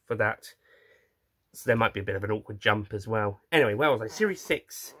mark for that, so there might be a bit of an awkward jump as well. Anyway, where was I? Series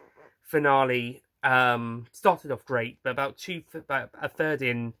 6 finale started off great, but about a third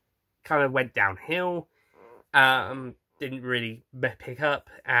in, kind of went downhill. Didn't really pick up,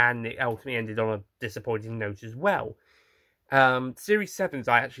 and it ultimately ended on a disappointing note as well. Series 7's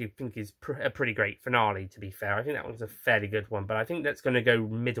I actually think is a pretty great finale, to be fair. I think that was a fairly good one, but I think that's going to go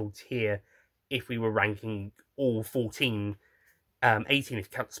middle tier if we were ranking all 14, 18 if you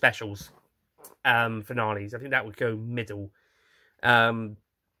count the specials, finales. I think that would go middle. And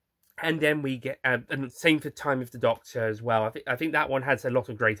then we get, and same for Time of the Doctor as well. I think that one has a lot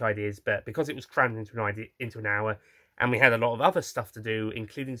of great ideas, but because it was crammed into an hour, and we had a lot of other stuff to do,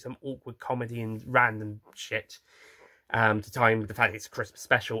 including some awkward comedy and random shit, to time the fact it's a Christmas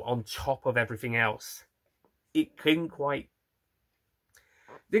special on top of everything else, it didn't quite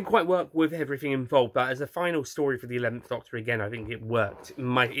work with everything involved. But as a final story for the 11th Doctor, again, I think it worked.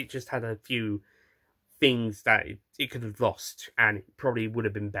 It just had a few things that it could have lost, and it probably would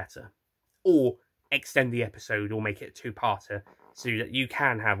have been better. Or extend the episode, or make it a two-parter, so that you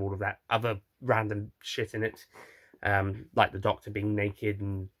can have all of that other random shit in it. Like the Doctor being naked,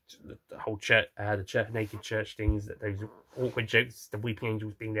 and the whole church, naked church things, those awkward jokes, the Weeping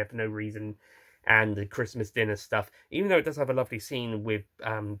Angels being there for no reason, and the Christmas dinner stuff. Even though it does have a lovely scene with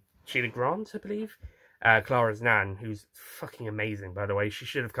Sheila Grant, I believe, Clara's Nan, who's fucking amazing, by the way. She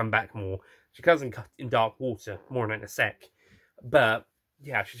should have come back more. She comes in Dark Water, more on that in a sec. But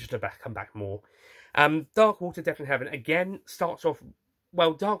yeah, she should have come back more. Dark Water, Death in Heaven, again, starts off.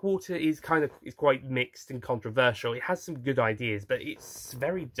 Well, Dark Water is quite mixed and controversial. It has some good ideas, but it's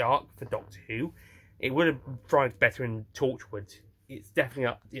very dark for Doctor Who. It would have thrived better in Torchwood. It's definitely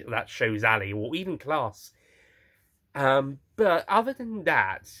up that show's alley, or even Class. But other than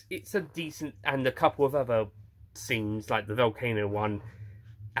that, it's a decent, and a couple of other scenes, like the volcano one,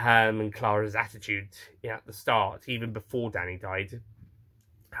 and Clara's attitude at the start, even before Danny died.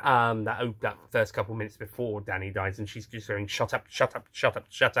 That first couple minutes before Danny dies, and she's just going, shut up, shut up, shut up,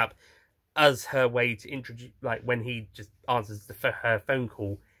 shut up, as her way to introduce, like when he just answers her phone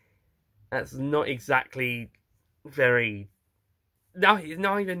call. That's not exactly very, not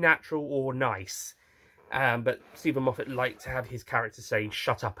even natural or nice. But Stephen Moffat liked to have his character say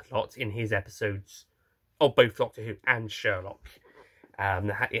shut up a lot in his episodes of both Doctor Who and Sherlock.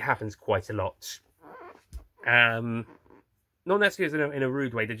 It happens quite a lot. Not necessarily in a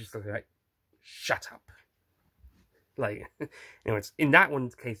rude way, they're just like, shut up. Like, anyways, in that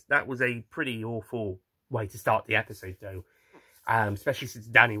one's case, that was a pretty awful way to start the episode, though. Especially since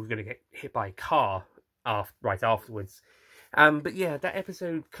Danny was going to get hit by a car right afterwards. But yeah, that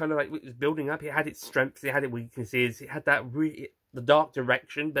episode kind of like was building up. It had its strengths, it had its weaknesses, it had that the dark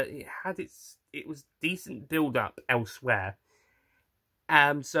direction, but it was decent build up elsewhere.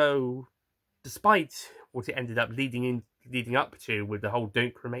 So despite what it ended up leading up to with the whole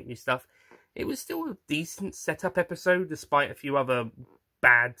 "Don't Cremate Me" stuff, it was still a decent setup episode despite a few other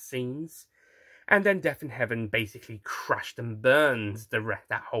bad scenes. And then Death in Heaven basically crashed and burned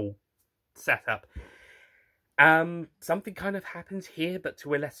that whole setup. Something kind of happens here, but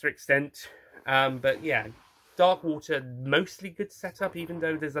to a lesser extent. But yeah, Dark Water, mostly good setup, even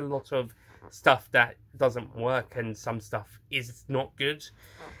though there's a lot of stuff that doesn't work and some stuff is not good.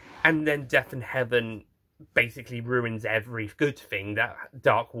 And then Death in Heaven basically ruins every good thing that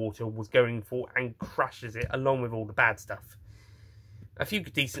Dark Water was going for and crushes it, along with all the bad stuff. A few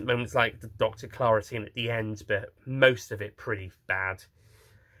decent moments like the Dr. Clara scene at the end, but most of it pretty bad.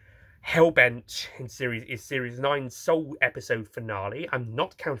 Hellbent is Series 9's sole episode finale. I'm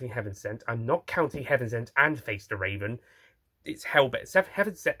not counting Heaven Sent. I'm not counting Heaven Sent and Face the Raven. It's Hellbent.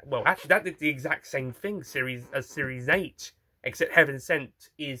 Heaven Sent, well, actually, that did the exact same thing as Series 8, except Heaven Sent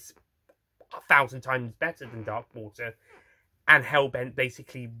is 1,000 times better than Dark Water, and Hellbent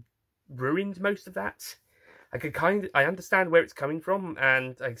basically ruined most of that. I understand where it's coming from,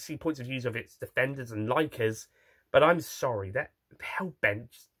 and I see points of views of its defenders and likers, but I'm sorry, that Hellbent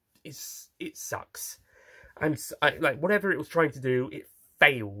it sucks. like, whatever it was trying to do, it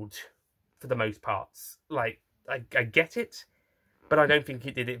failed for the most parts. Like, I get it, but I don't think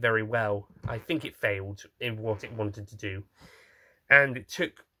it did it very well. I think it failed in what it wanted to do. And it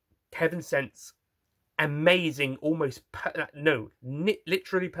took Heaven Sent's amazing, almost,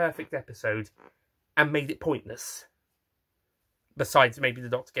 literally perfect episode and made it pointless. Besides maybe the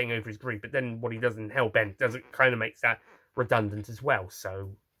Doctor getting over his grief, but then what he does in Hellbent kind of makes that redundant as well.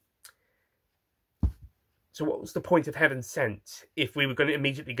 So what was the point of Heaven Sent if we were going to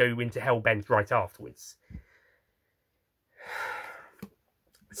immediately go into Hellbent right afterwards?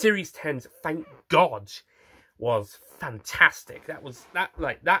 Series 10's, thank God, was fantastic. That one.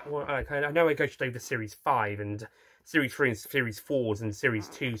 I know I gushed over Series 5 and Series 3 and Series 4s and Series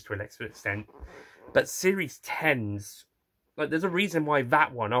 2s to an extent, but Series 10's, like, there's a reason why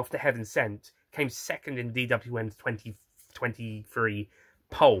that one, after Heaven Sent, came second in DWM's 2023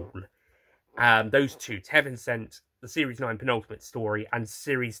 poll. Those two, Heaven Sent, the Series 9 penultimate story, and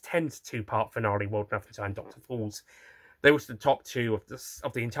Series 10's two-part finale, World Enough in Time, Doctor Falls. They were the top two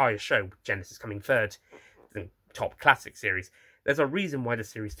of the entire show, Genesis coming third, the top classic series. There's a reason why the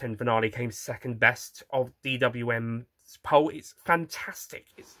Series 10 finale came second best of DWM's poll. It's fantastic.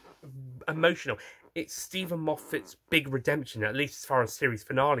 It's emotional. It's Stephen Moffat's big redemption, at least as far as series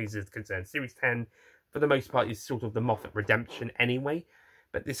finales is concerned. Series 10, for the most part, is sort of the Moffat redemption anyway.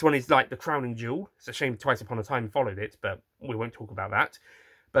 But this one is like the crowning jewel. It's a shame Twice Upon a Time followed it, but we won't talk about that.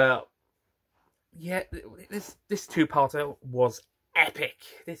 But yeah, this two-parter was epic.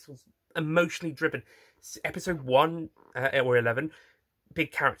 This was emotionally driven. Episode 1, or 11,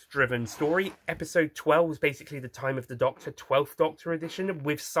 big character-driven story. Episode 12 was basically the Time of the Doctor, 12th Doctor edition,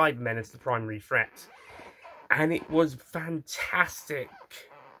 with Cybermen as the primary threat. And it was fantastic.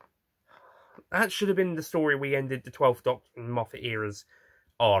 That should have been the story we ended the 12th Doctor and Moffat eras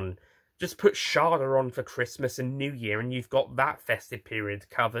on. Just put Sharda on for Christmas and New Year, and you've got that festive period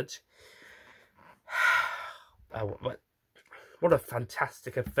covered. Oh, what a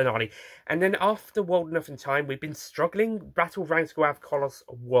fantastic finale. And then after World Enough in Time, we've been struggling. Battle of Ranskoav Kolos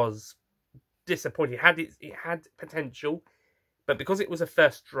was disappointing. It had potential, but because it was a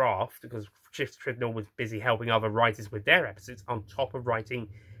first draft, because Shift Tribunal was busy helping other writers with their episodes, on top of writing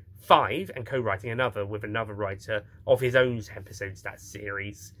 5 and co-writing another with another writer of his own episodes, that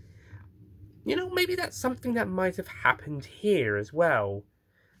series. You know, maybe that's something that might have happened here as well.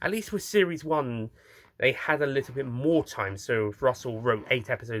 At least with Series 1, they had a little bit more time, so if Russell wrote 8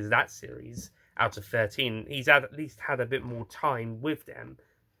 episodes of that series out of 13, he's at least had a bit more time with them.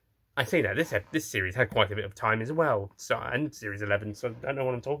 I say that, this series had quite a bit of time as well, so, and Series 11, so I don't know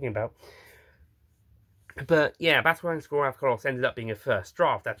what I'm talking about. But yeah, Battle of Ranskoav Kolos ended up being a first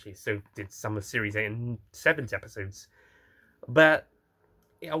draft, actually, so did some of Series 8 and 7's episodes. But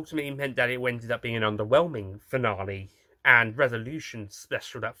it ultimately meant that it ended up being an underwhelming finale, and Resolution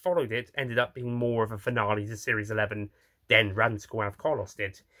special that followed it ended up being more of a finale to Series 11 than Ranskoav Kolos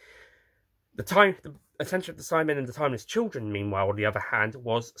did. The Ascension of the Cybermen and the Timeless Children, meanwhile, on the other hand,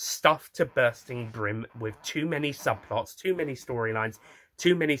 was stuffed to bursting brim with too many subplots, too many storylines,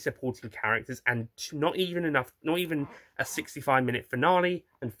 too many supporting characters, and not even a 65-minute finale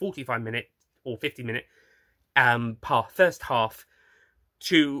and 45-minute or 50-minute first half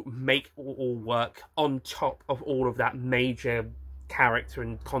to make all work on top of all of that major character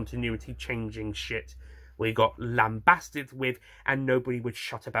and continuity changing shit we got lambasted with, and nobody would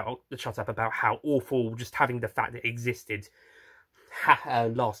shut up about how awful just having the fact that it existed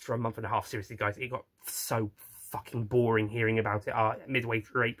last for a month and a half. Seriously, guys, it got so fucking boring hearing about it midway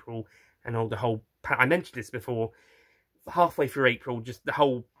through April, and all the whole... I mentioned this before, halfway through April, just the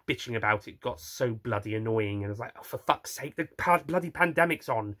whole bitching about it got so bloody annoying, and I was like, oh, for fuck's sake, the bloody pandemic's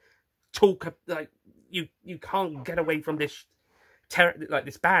on. You can't get away from this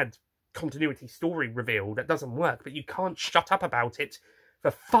this bad continuity story reveal that doesn't work, but you can't shut up about it for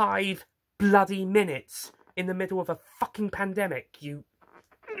 5 bloody minutes in the middle of a fucking pandemic.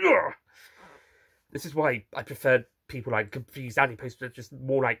 Ugh. This is why I preferred people like Confused Addy Post just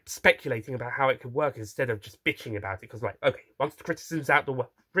more like speculating about how it could work instead of just bitching about it. Because, like, okay, once the criticism's out the way,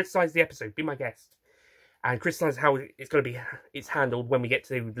 criticize the episode, be my guest, and criticize how it's handled when we get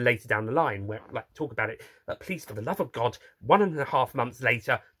to later down the line, where, like, talk about it. But please, for the love of God, 1.5 months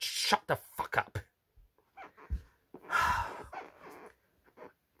later, shut the fuck up.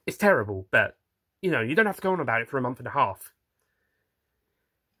 It's terrible, but you know, you don't have to go on about it for 1.5 months.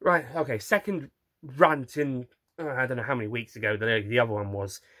 Right, okay, second rant in, I don't know how many weeks ago the other one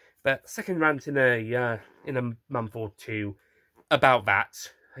was, but second rant in a month or two about that.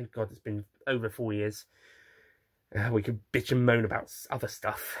 Thank God it's been over 4 years. We could bitch and moan about other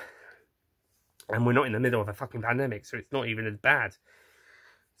stuff. And we're not in the middle of a fucking pandemic, so it's not even as bad.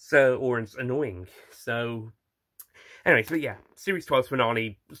 So, or it's annoying. So, anyways, but yeah, Series 12's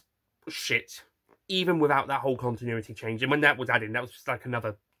finale was shit. Even without that whole continuity change. And when that was added, that was just like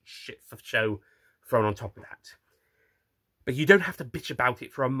another shit for show thrown on top of that. But you don't have to bitch about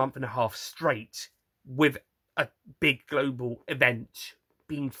it for a month and a half straight with a big global event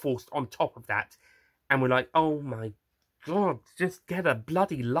being forced on top of that. And we're like, oh my god, just get a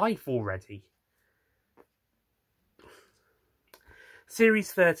bloody life already.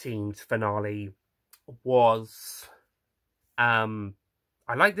 Series 13's finale was...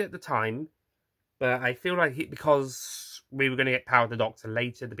 I liked it at the time, but I feel like because we were going to get Power of the Doctor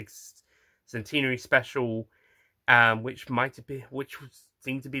later, the big centenary special, which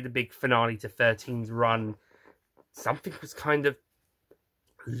seemed to be the big finale to 13's run, something was kind of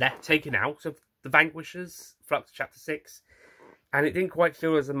taken out of the Vanquishers, Flux Chapter 6, and it didn't quite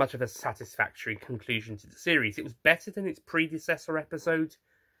feel as much of a satisfactory conclusion to the series. It was better than its predecessor episode.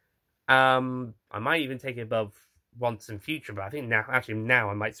 I might even take it above Once and Future, but I think now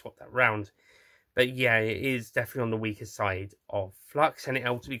I might swap that round. But yeah, it is definitely on the weaker side of Flux, and it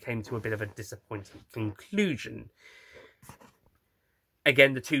ultimately came to a bit of a disappointing conclusion.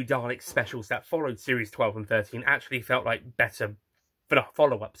 Again, the two Dalek specials that followed Series 12 and 13 actually felt like better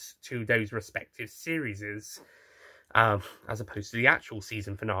follow-ups to those respective series, as opposed to the actual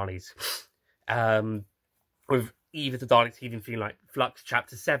season finales. With either the Daleks even feeling like Flux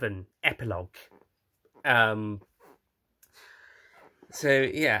Chapter 7 epilogue. So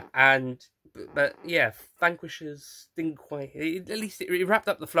yeah, but yeah, Vanquishers didn't quite. At least it wrapped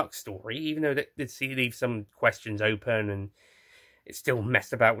up the Flux story, even though it did leave some questions open, and it still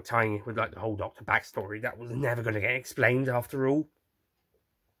messed about with tying it with like the whole Doctor backstory that was never going to get explained after all.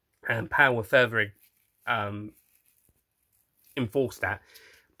 And Power further enforced that.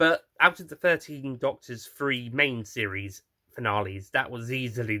 But out of the 13 Doctor's 3 main series finales, that was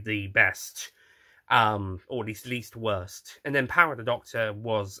easily the best. Or at least worst. And then Power of the Doctor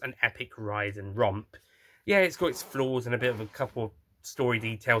was an epic ride and romp. Yeah, it's got its flaws and a bit of a couple of story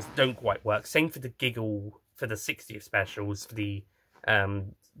details that don't quite work. Same for the giggle for the 60th specials. For the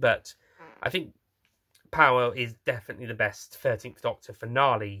but I think Power is definitely the best 13th Doctor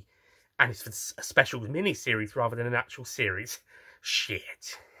finale, and it's for a special mini-series rather than an actual series.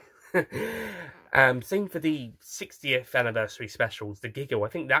 Shit. Same for the 60th anniversary specials, the Giggle. I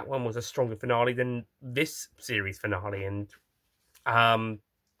think that one was a stronger finale than this series finale, and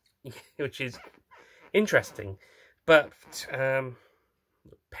which is interesting. But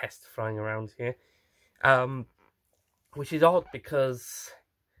pest flying around here, which is odd because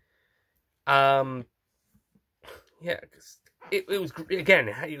yeah, it was again,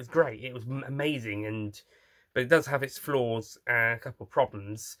 it was great, it was amazing, but it does have its flaws and a couple of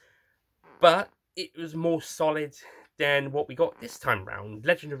problems. But it was more solid than what we got this time round.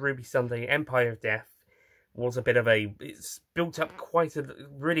 Legend of Ruby Sunday, Empire of Death was a bit of a... It's built up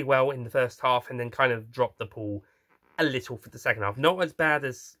really well in the first half and then kind of dropped the ball a little for the second half. Not as bad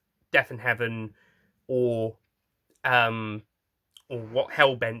as Death in Heaven or what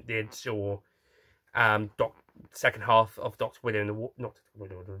Hellbent did, or second half of Doctor Widow, not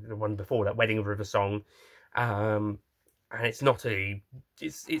the one before that, Wedding of River Song. And it's not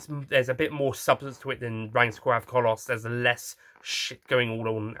there's a bit more substance to it than Rang Squav Kolos. There's less shit going all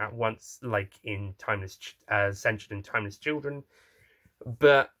on at once, like in Timeless Ascension and Timeless Children.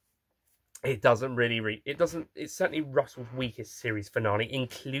 But it doesn't really it's certainly Russell's weakest series finale,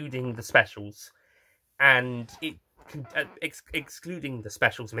 including the specials. And it excluding the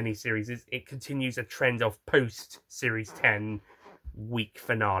specials miniseries, it continues a trend of post-Series 10 weak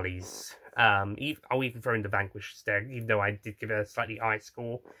finales. I'll even throw in the Vanquish there, even though I did give it a slightly high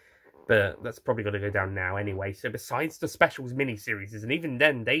score. But that's probably going to go down now anyway. So besides the specials miniseries, and even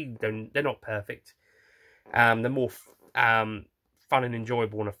then, they're not perfect. They're more fun and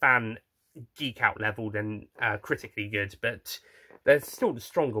enjoyable on a fan geek out level than critically good. But they're still the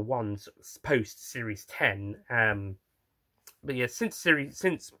stronger ones post Series 10. But yeah, since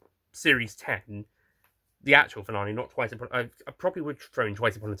Series 10, the actual finale, not Twice Upon... I probably would throw in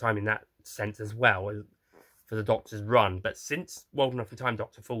Twice Upon a Time in that sense as well, for the Doctor's run. But since World Enough in Time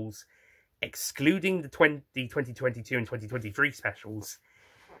Doctor Falls, excluding the 2022 and 2023 specials,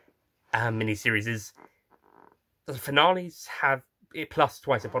 miniseries, the finales have, plus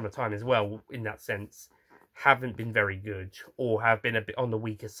Twice Upon a Time as well, in that sense, haven't been very good, or have been a bit on the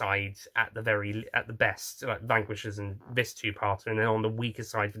weaker side at the best, like Vanquishers and this two-parter, and then on the weaker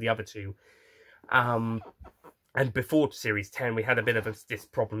side for the other two. And before Series 10, we had a bit of this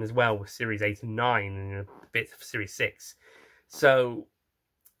problem as well with Series 8 and 9, and a bit of Series 6. So,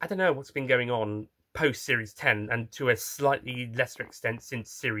 I don't know what's been going on post Series 10, and to a slightly lesser extent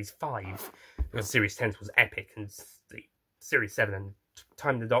since Series 5, because Series 10 was epic, and the Series 7 and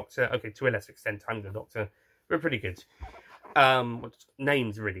Time the Doctor, okay, to a lesser extent, Time the Doctor, were pretty good.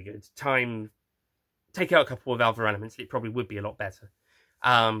 Name's really good. Time, take out a couple of other elements, it probably would be a lot better.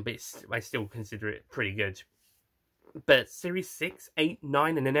 But I still consider it pretty good. But Series 6, 8,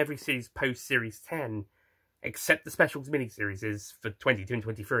 9, and then every series post Series 10, except the specials miniseries for 22 and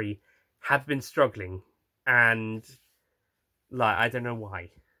 23, have been struggling. And, like, I don't know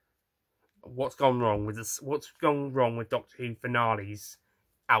why. What's gone wrong with this? What's gone wrong with Doctor Who finales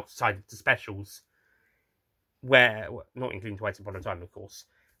outside of the specials? Where, not including Twice Upon a Time, of course,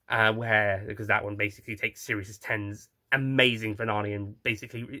 because that one basically takes Series 10's amazing finale and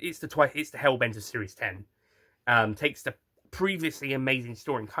basically it's the Hellbent of Series 10. Takes the previously amazing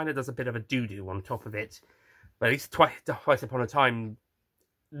story and kind of does a bit of a doo-doo on top of it. But at least Twice Upon a Time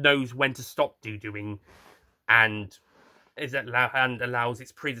knows when to stop doo-dooing and allows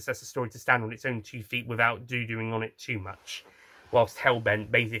its predecessor story to stand on its own 2 feet without doo-dooing on it too much. Whilst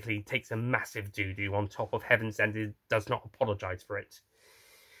Hellbent basically takes a massive doo-doo on top of Heaven's End and does not apologise for it.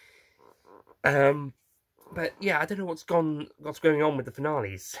 But yeah, I don't know what's going on with the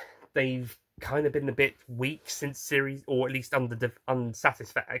finales. They've kind of been a bit weak since series, or at least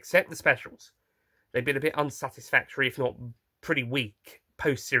unsatisfactory, except the specials. They've been a bit unsatisfactory, if not pretty weak,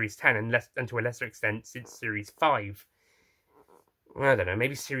 post Series 10 and to a lesser extent since Series 5. I don't know,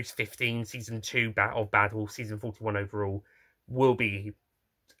 maybe Series 15, Season 2 of Battle, Season 41 overall, will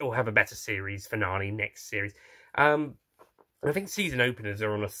have a better series finale next series. I think season openers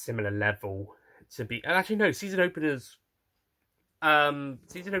are on a similar level to be. And actually, no, season openers are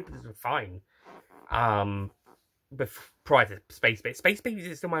fine. Prior to Space Babies. Space Babies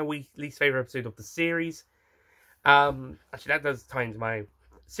is still my least favourite episode of the series. Actually, that does tie into my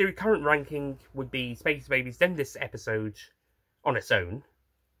series current ranking would be Space Babies, then this episode on its own.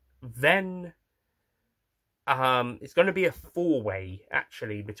 Then it's going to be a 4-way,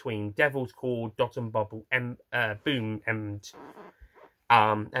 actually, between Devil's Cord, Dot and Bubble, Boom, and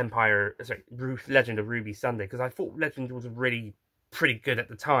Legend of Ruby Sunday, because I thought Legend was really pretty good at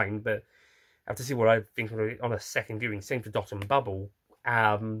the time, but I have to see what I think on a second viewing. Same for Dot and Bubble,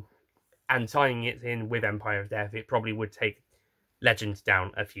 and tying it in with Empire of Death, it probably would take Legend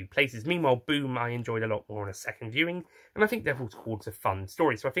down a few places. Meanwhile, Boom I enjoyed a lot more on a second viewing, and I think Devil's Cord's a fun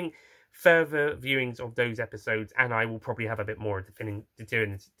story, so I think further viewings of those episodes, and I will probably have a bit more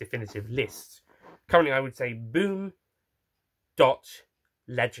definitive list. Currently, I would say Boom, Dot,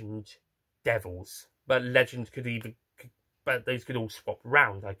 Legend, Devils, but Legend but those could all swap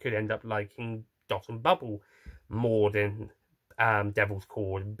round. I could end up liking Dot and Bubble more than Devil's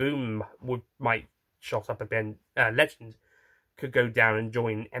Cord. Boom might shot up a bit. Legend could go down and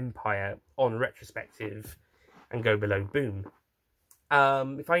join Empire on retrospective and go below Boom.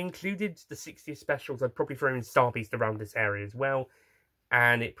 If I included the 60th specials, I'd probably throw in Star Beast around this area as well,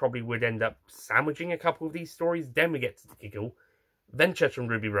 and it probably would end up sandwiching a couple of these stories. Then we get to the Giggle, then Church on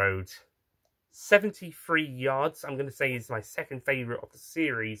Ruby Road. 73 Yards, I'm going to say, is my second favourite of the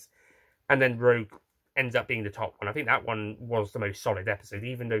series, and then Rogue ends up being the top one. I think that one was the most solid episode,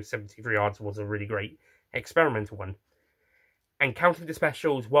 even though 73 Yards was a really great experimental one. And counting the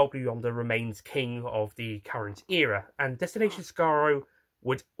specials, World Blue Yonder remains king of the current era, and Destination Skaro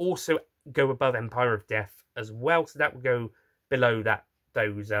would also go above Empire of Death as well, so that would go below that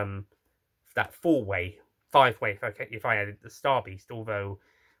 4-way, 5-way if I added the Star Beast, although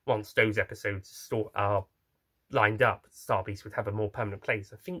once those episodes are lined up, Star Beast would have a more permanent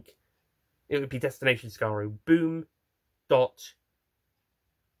place. I think it would be Destination Skaro, Boom, Dot,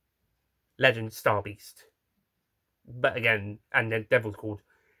 Legend, Star Beast. But again, and then Devil's Cord.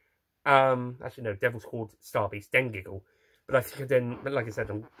 Actually, no, Devil's Cord, Star Beast, then Giggle. But I think like I said,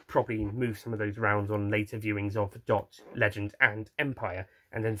 I'll probably move some of those rounds on later viewings of Dot, Legend, and Empire,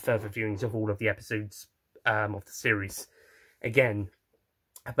 and then further viewings of all of the episodes of the series again.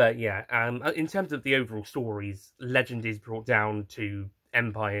 But yeah, in terms of the overall stories, Legend is brought down to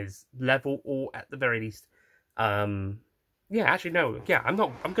Empire's level, or at the very least, I'm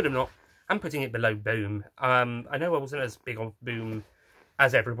putting it below Boom. I know I wasn't as big on Boom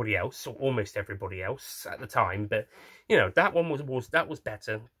as everybody else, or almost everybody else at the time, but you know, that one was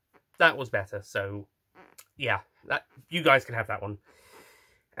better. That was better. So yeah, you guys can have that one.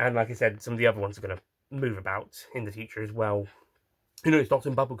 And like I said, some of the other ones are going to move about in the future as well. Who knows, Dot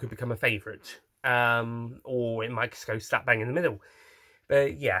and Bubble could become a favourite. Or it might just go slap bang in the middle.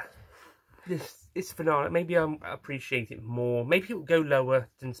 But yeah, this finale, maybe I appreciate it more. Maybe it will go lower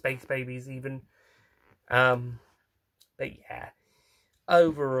than Space Babies even. But yeah.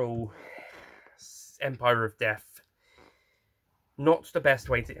 overall, Empire of Death, not the best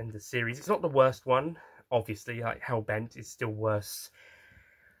way to end the series. It's not the worst one, obviously. Like Hellbent is still worse.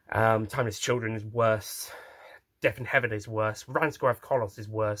 Timeless Children is worse. Death in Heaven is worse. Ranskorav Kolos is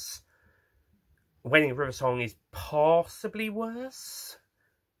worse. Wedding River Song is possibly worse.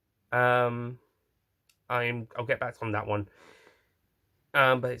 I'll get back on that one.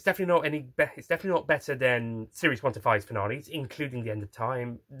 But it's definitely not it's definitely not better than Series 1 to 5's finales, including The End of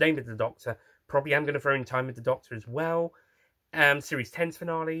Time, Name of the Doctor. Probably am going to throw in Time of the Doctor as well. Series 10's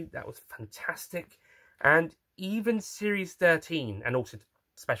finale, that was fantastic. And even Series 13, and also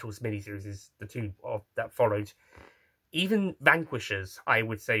Specials miniseries is the two that followed. Even Vanquishers, I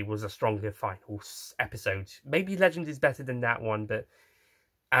would say, was a stronger final episode. Maybe Legend is better than that one, but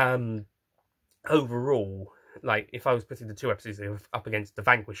overall, like, if I was putting the two episodes up against the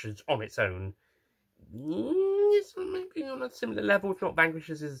Vanquishers on its own, it's maybe on a similar level, if not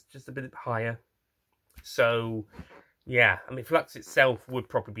Vanquishers is just a bit higher. So, yeah, I mean, Flux itself would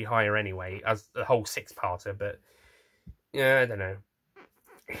probably be higher anyway, as the whole six-parter, but, yeah, I don't know.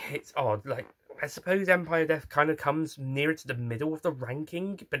 It's odd, like, I suppose Empire Death kind of comes nearer to the middle of the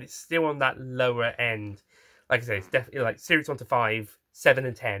ranking, but it's still on that lower end. Like I say, it's definitely like Series 1 to 5, 7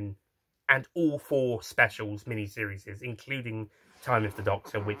 and 10, and all 4 specials mini-series, including Time of the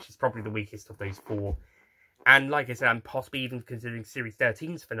Doctor, which is probably the weakest of those 4. And like I said, I'm possibly even considering Series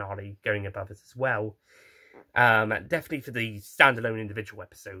 13's finale going above it as well. Definitely for the standalone individual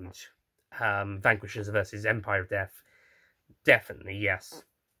episode, Vanquishers versus Empire of Death. Definitely, yes.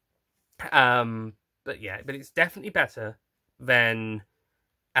 But yeah, but it's definitely better than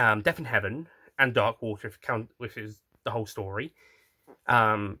Death in Heaven and Dark Water, which is the whole story.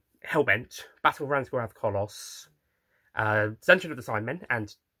 Hellbent, Battle of Ranskorav Kolos, Dungeon of the Sidemen,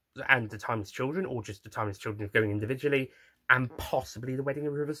 and the Timeless Children, or just the Timeless Children going individually, and possibly the Wedding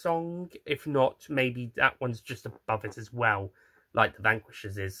of River Song. If not, maybe that one's just above it as well, like the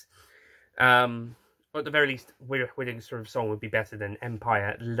Vanquishers is. Or at the very least, Wedding River Song would be better than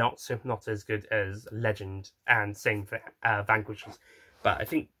Empire, not as good as Legend, and same for Vanquishers. But I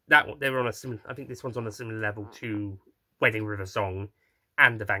think they were on a similar. I think this one's on a similar level to Wedding River Song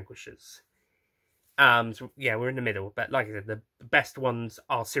and the Vanquishers. So yeah, we're in the middle. But like I said, the best ones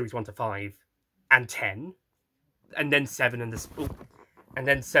are Series 1 to 5 and 10, and then 7 in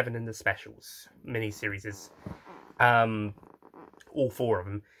the specials mini-series. All 4 of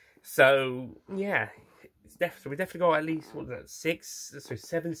them. So yeah, so we definitely got at least 6, so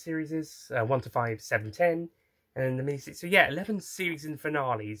 7 series, 1 to 5, 7, 10, and the mini-series. So yeah, 11 series and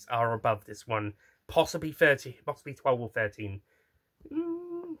finales are above this one, possibly 30, possibly 12 or 13.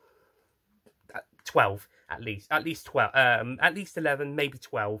 12 at least 12, at least 11, maybe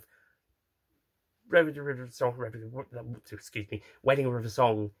 12. Wedding River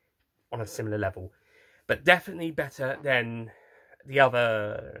Song on a similar level, but definitely better than the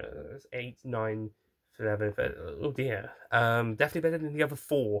other 8, 9, 11. Oh dear, definitely better than the other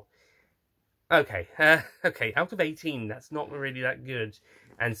 4. Okay, okay. Out of 18, that's not really that good,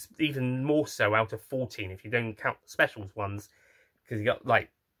 and even more so out of 14 if you don't count the specials ones, because you got like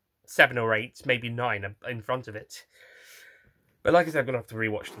 7 or 8, maybe 9 in front of it. But like I said, I'm gonna have to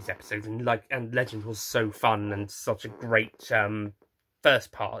rewatch these episodes, and Legend was so fun and such a great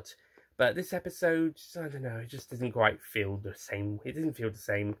first part. But this episode, I don't know, it just doesn't quite feel the same. It didn't feel the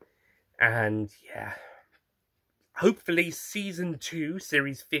same, and yeah. Hopefully, Season 2,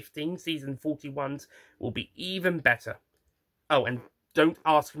 Series 15, Season 41s will be even better. Oh, and don't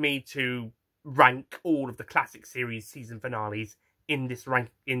ask me to rank all of the classic series season finales in this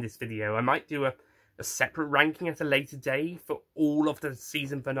video. I might do a separate ranking at a later day for all of the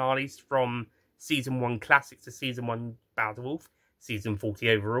season finales from Season 1 Classics to Season 1 Beowulf, Season 40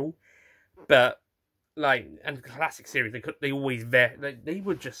 overall. But, like, and the classic series, they always they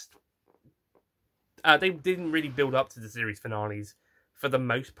were just... they didn't really build up to the series finales for the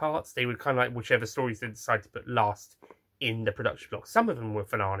most part. They were kind of like whichever stories they decided to put last in the production block. Some of them were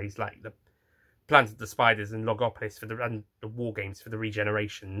finales, like the Planet of the Spiders and Logopolis and the War Games for the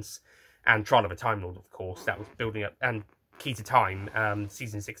Regenerations, and Trial of a Time Lord, of course, that was building up, and Key to Time,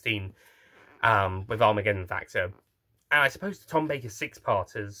 Season 16, with Armageddon Factor. And I suppose the Tom Baker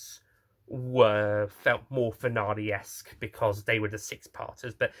 6-parters felt more finale-esque because they were the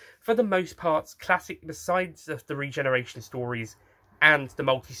 6-parters, but for the most part, classic, besides the regeneration stories and the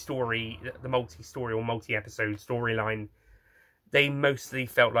multi-story or multi-episode storyline, they mostly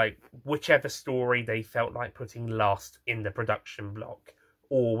felt like whichever story they felt like putting last in the production block,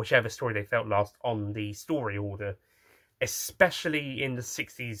 or whichever story they felt last on the story order, especially in the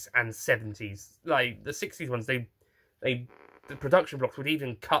 60s and 70s. Like the 60s ones, they the production blocks would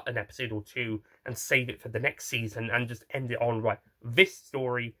even cut an episode or two and save it for the next season and just end it on, right, this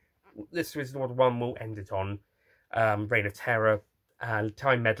story, this is what one will end it on. Reign of Terror,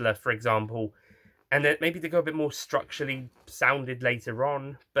 Time Meddler, for example. And then maybe they go a bit more structurally sounded later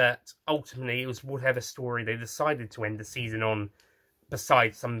on, but ultimately it was whatever story they decided to end the season on,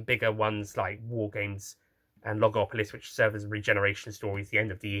 besides some bigger ones like War Games and Logopolis, which serve as regeneration stories, the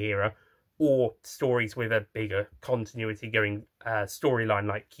end of the era, or stories with a bigger continuity going storyline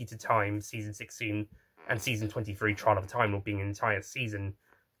like Key to Time, Season 16, and Season 23, Trial of Time, all being an entire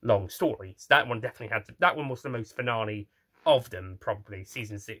season-long stories. That one definitely had to, that one was the most finale of them, probably,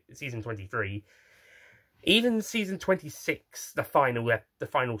 Season 23. Even Season 26, the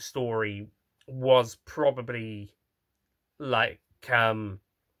final story, was probably, like,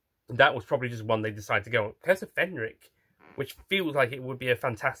 that was probably just one they decided to go on. Curse of Fenric, which feels like it would be a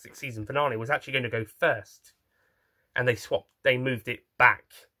fantastic season finale, was actually going to go first. And they moved it back.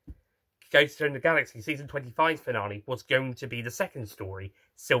 Ghost in the Galaxy, Season 25 finale, was going to be the second story.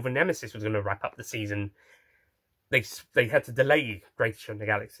 Silver Nemesis was going to wrap up the season. They had to delay Greatest in the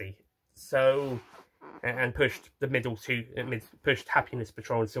Galaxy. So, and pushed pushed Happiness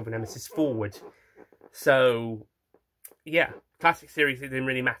Patrol and Silver Nemesis forward. So, yeah, classic series, it didn't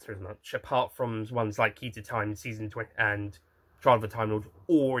really matter as much, apart from ones like Key to Time, Season 20, and Trial of the Time Lord,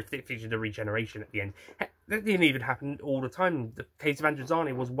 or if it featured a regeneration at the end. That didn't even happen all the time. The case of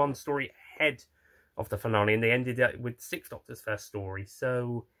Androzani was one story ahead of the finale, and they ended it with Sixth Doctor's first story.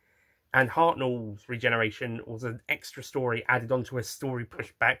 So, and Hartnell's regeneration was an extra story added onto a story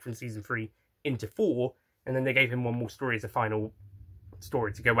pushed back from Season 3 into 4, and then they gave him one more story as a final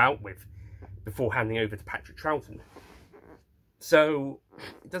story to go out with before handing over to Patrick Troughton. So,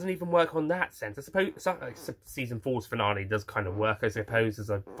 it doesn't even work on that sense. I suppose Season 4's finale does kind of work, I suppose,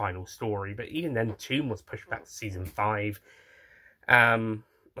 as a final story. But even then, Tomb was pushed back to Season 5. I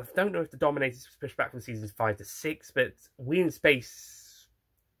don't know if the Dominators was pushed back from Seasons 5 to 6, but Wind Space...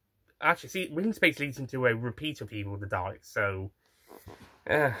 Actually, see, Wind Space leads into a repeat of Evil of the Daleks, so...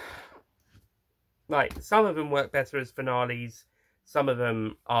 like, some of them work better as finales. Some of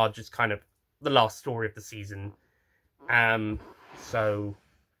them are just kind of the last story of the season. So,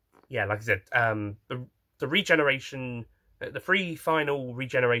 yeah, like I said, the regeneration, the 3 final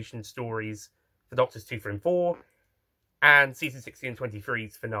regeneration stories for Doctors 2, 3, and 4, and Season 16 and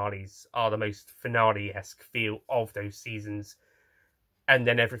 23's finales are the most finale-esque feel of those seasons. And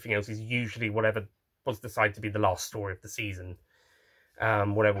then everything else is usually whatever was decided to be the last story of the season.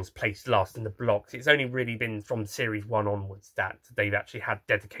 Whatever was placed last in the blocks. It's only really been from Series 1 onwards that they've actually had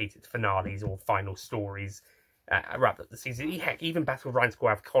dedicated finales or final stories wrapped up the season. Heck, even Battle of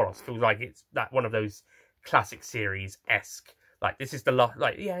Ranskoav Kolos feels like it's that one of those classic series-esque. Like, this is the last...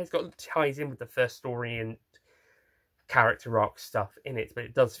 Like, yeah, it's got ties in with the first story and character arc stuff in it, but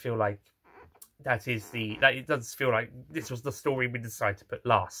it does feel like it does feel like this was the story we decided to put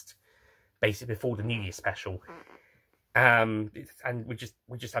last, basically before the New Year special. And we just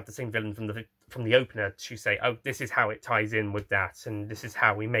have the same villain from the opener to say, oh, this is how it ties in with that, and this is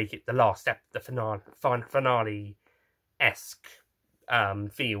how we make it the last step, the finale-esque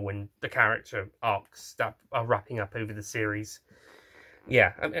feel, and the character arcs that are wrapping up over the series.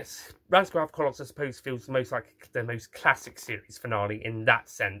 Yeah, Ranskoav Kolos, I suppose, feels most like the most classic series finale in that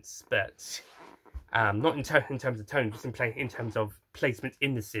sense, but not in terms of tone, just in terms of placement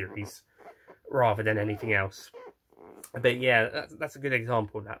in the series, rather than anything else. But yeah, that's a good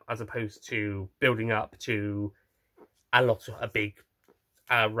example of that, as opposed to building up to a big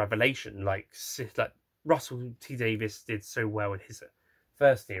revelation, like Russell T Davies did so well in his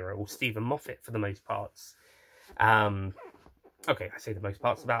first era, or Stephen Moffat for the most parts. Okay, I say the most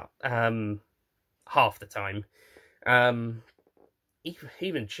parts, about half the time.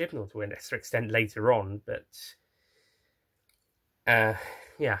 Even Chibnall to an extra extent later on, but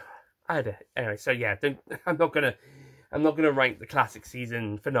yeah, anyway. So yeah, I'm not gonna rank the classic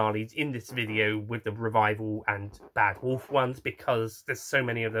season finales in this video with the revival and Bad Wolf ones, because there's so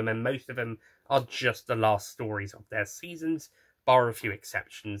many of them, and most of them are just the last stories of their seasons, bar a few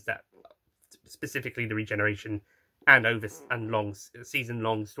exceptions, that specifically the regeneration and long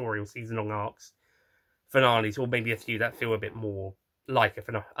season-long story or season-long arcs finales, or maybe a few that feel a bit more like a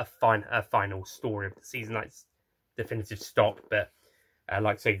final story of the season, like Definitive Stop, but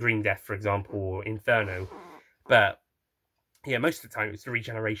like, say, Green Death, for example, or Inferno. But yeah, most of the time it's the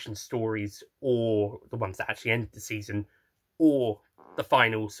regeneration stories, or the ones that actually end the season, or the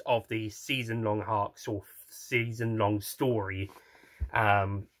finals of the season-long arcs or season-long story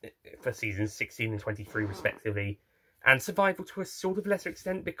for seasons 16 and 23 respectively. And Survival to a sort of lesser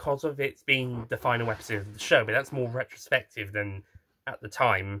extent because of it being the final episode of the show, but that's more retrospective than at the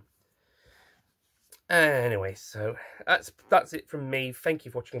time. Anyway, so that's it from me. Thank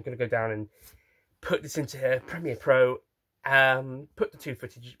you for watching. I'm going to go down and put this into Premiere Pro, put the two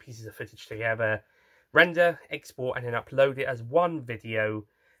pieces of footage together, render, export, and then upload it as one video,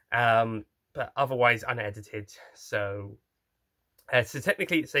 but otherwise unedited. So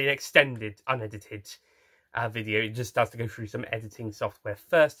technically it's an extended, unedited video. It just has to go through some editing software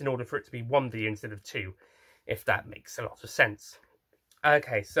first in order for it to be one video instead of two, if that makes a lot of sense.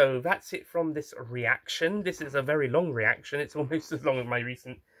 Okay, so that's it from this reaction. This is a very long reaction. It's almost as long as my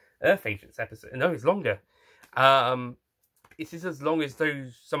recent Earth Agents episode. No, it's longer. This is as long as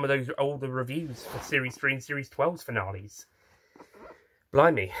some of those older reviews for Series 3 and Series 12's finales.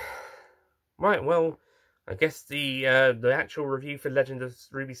 Blimey. Right, well, I guess the actual review for Legend of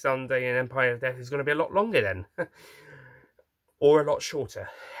Ruby Sunday and Empire of Death is going to be a lot longer then. Or a lot shorter.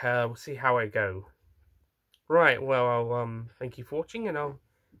 We'll see how I go. Right, well, I'll thank you for watching, and I'll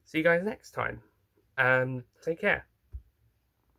see you guys next time. Take care.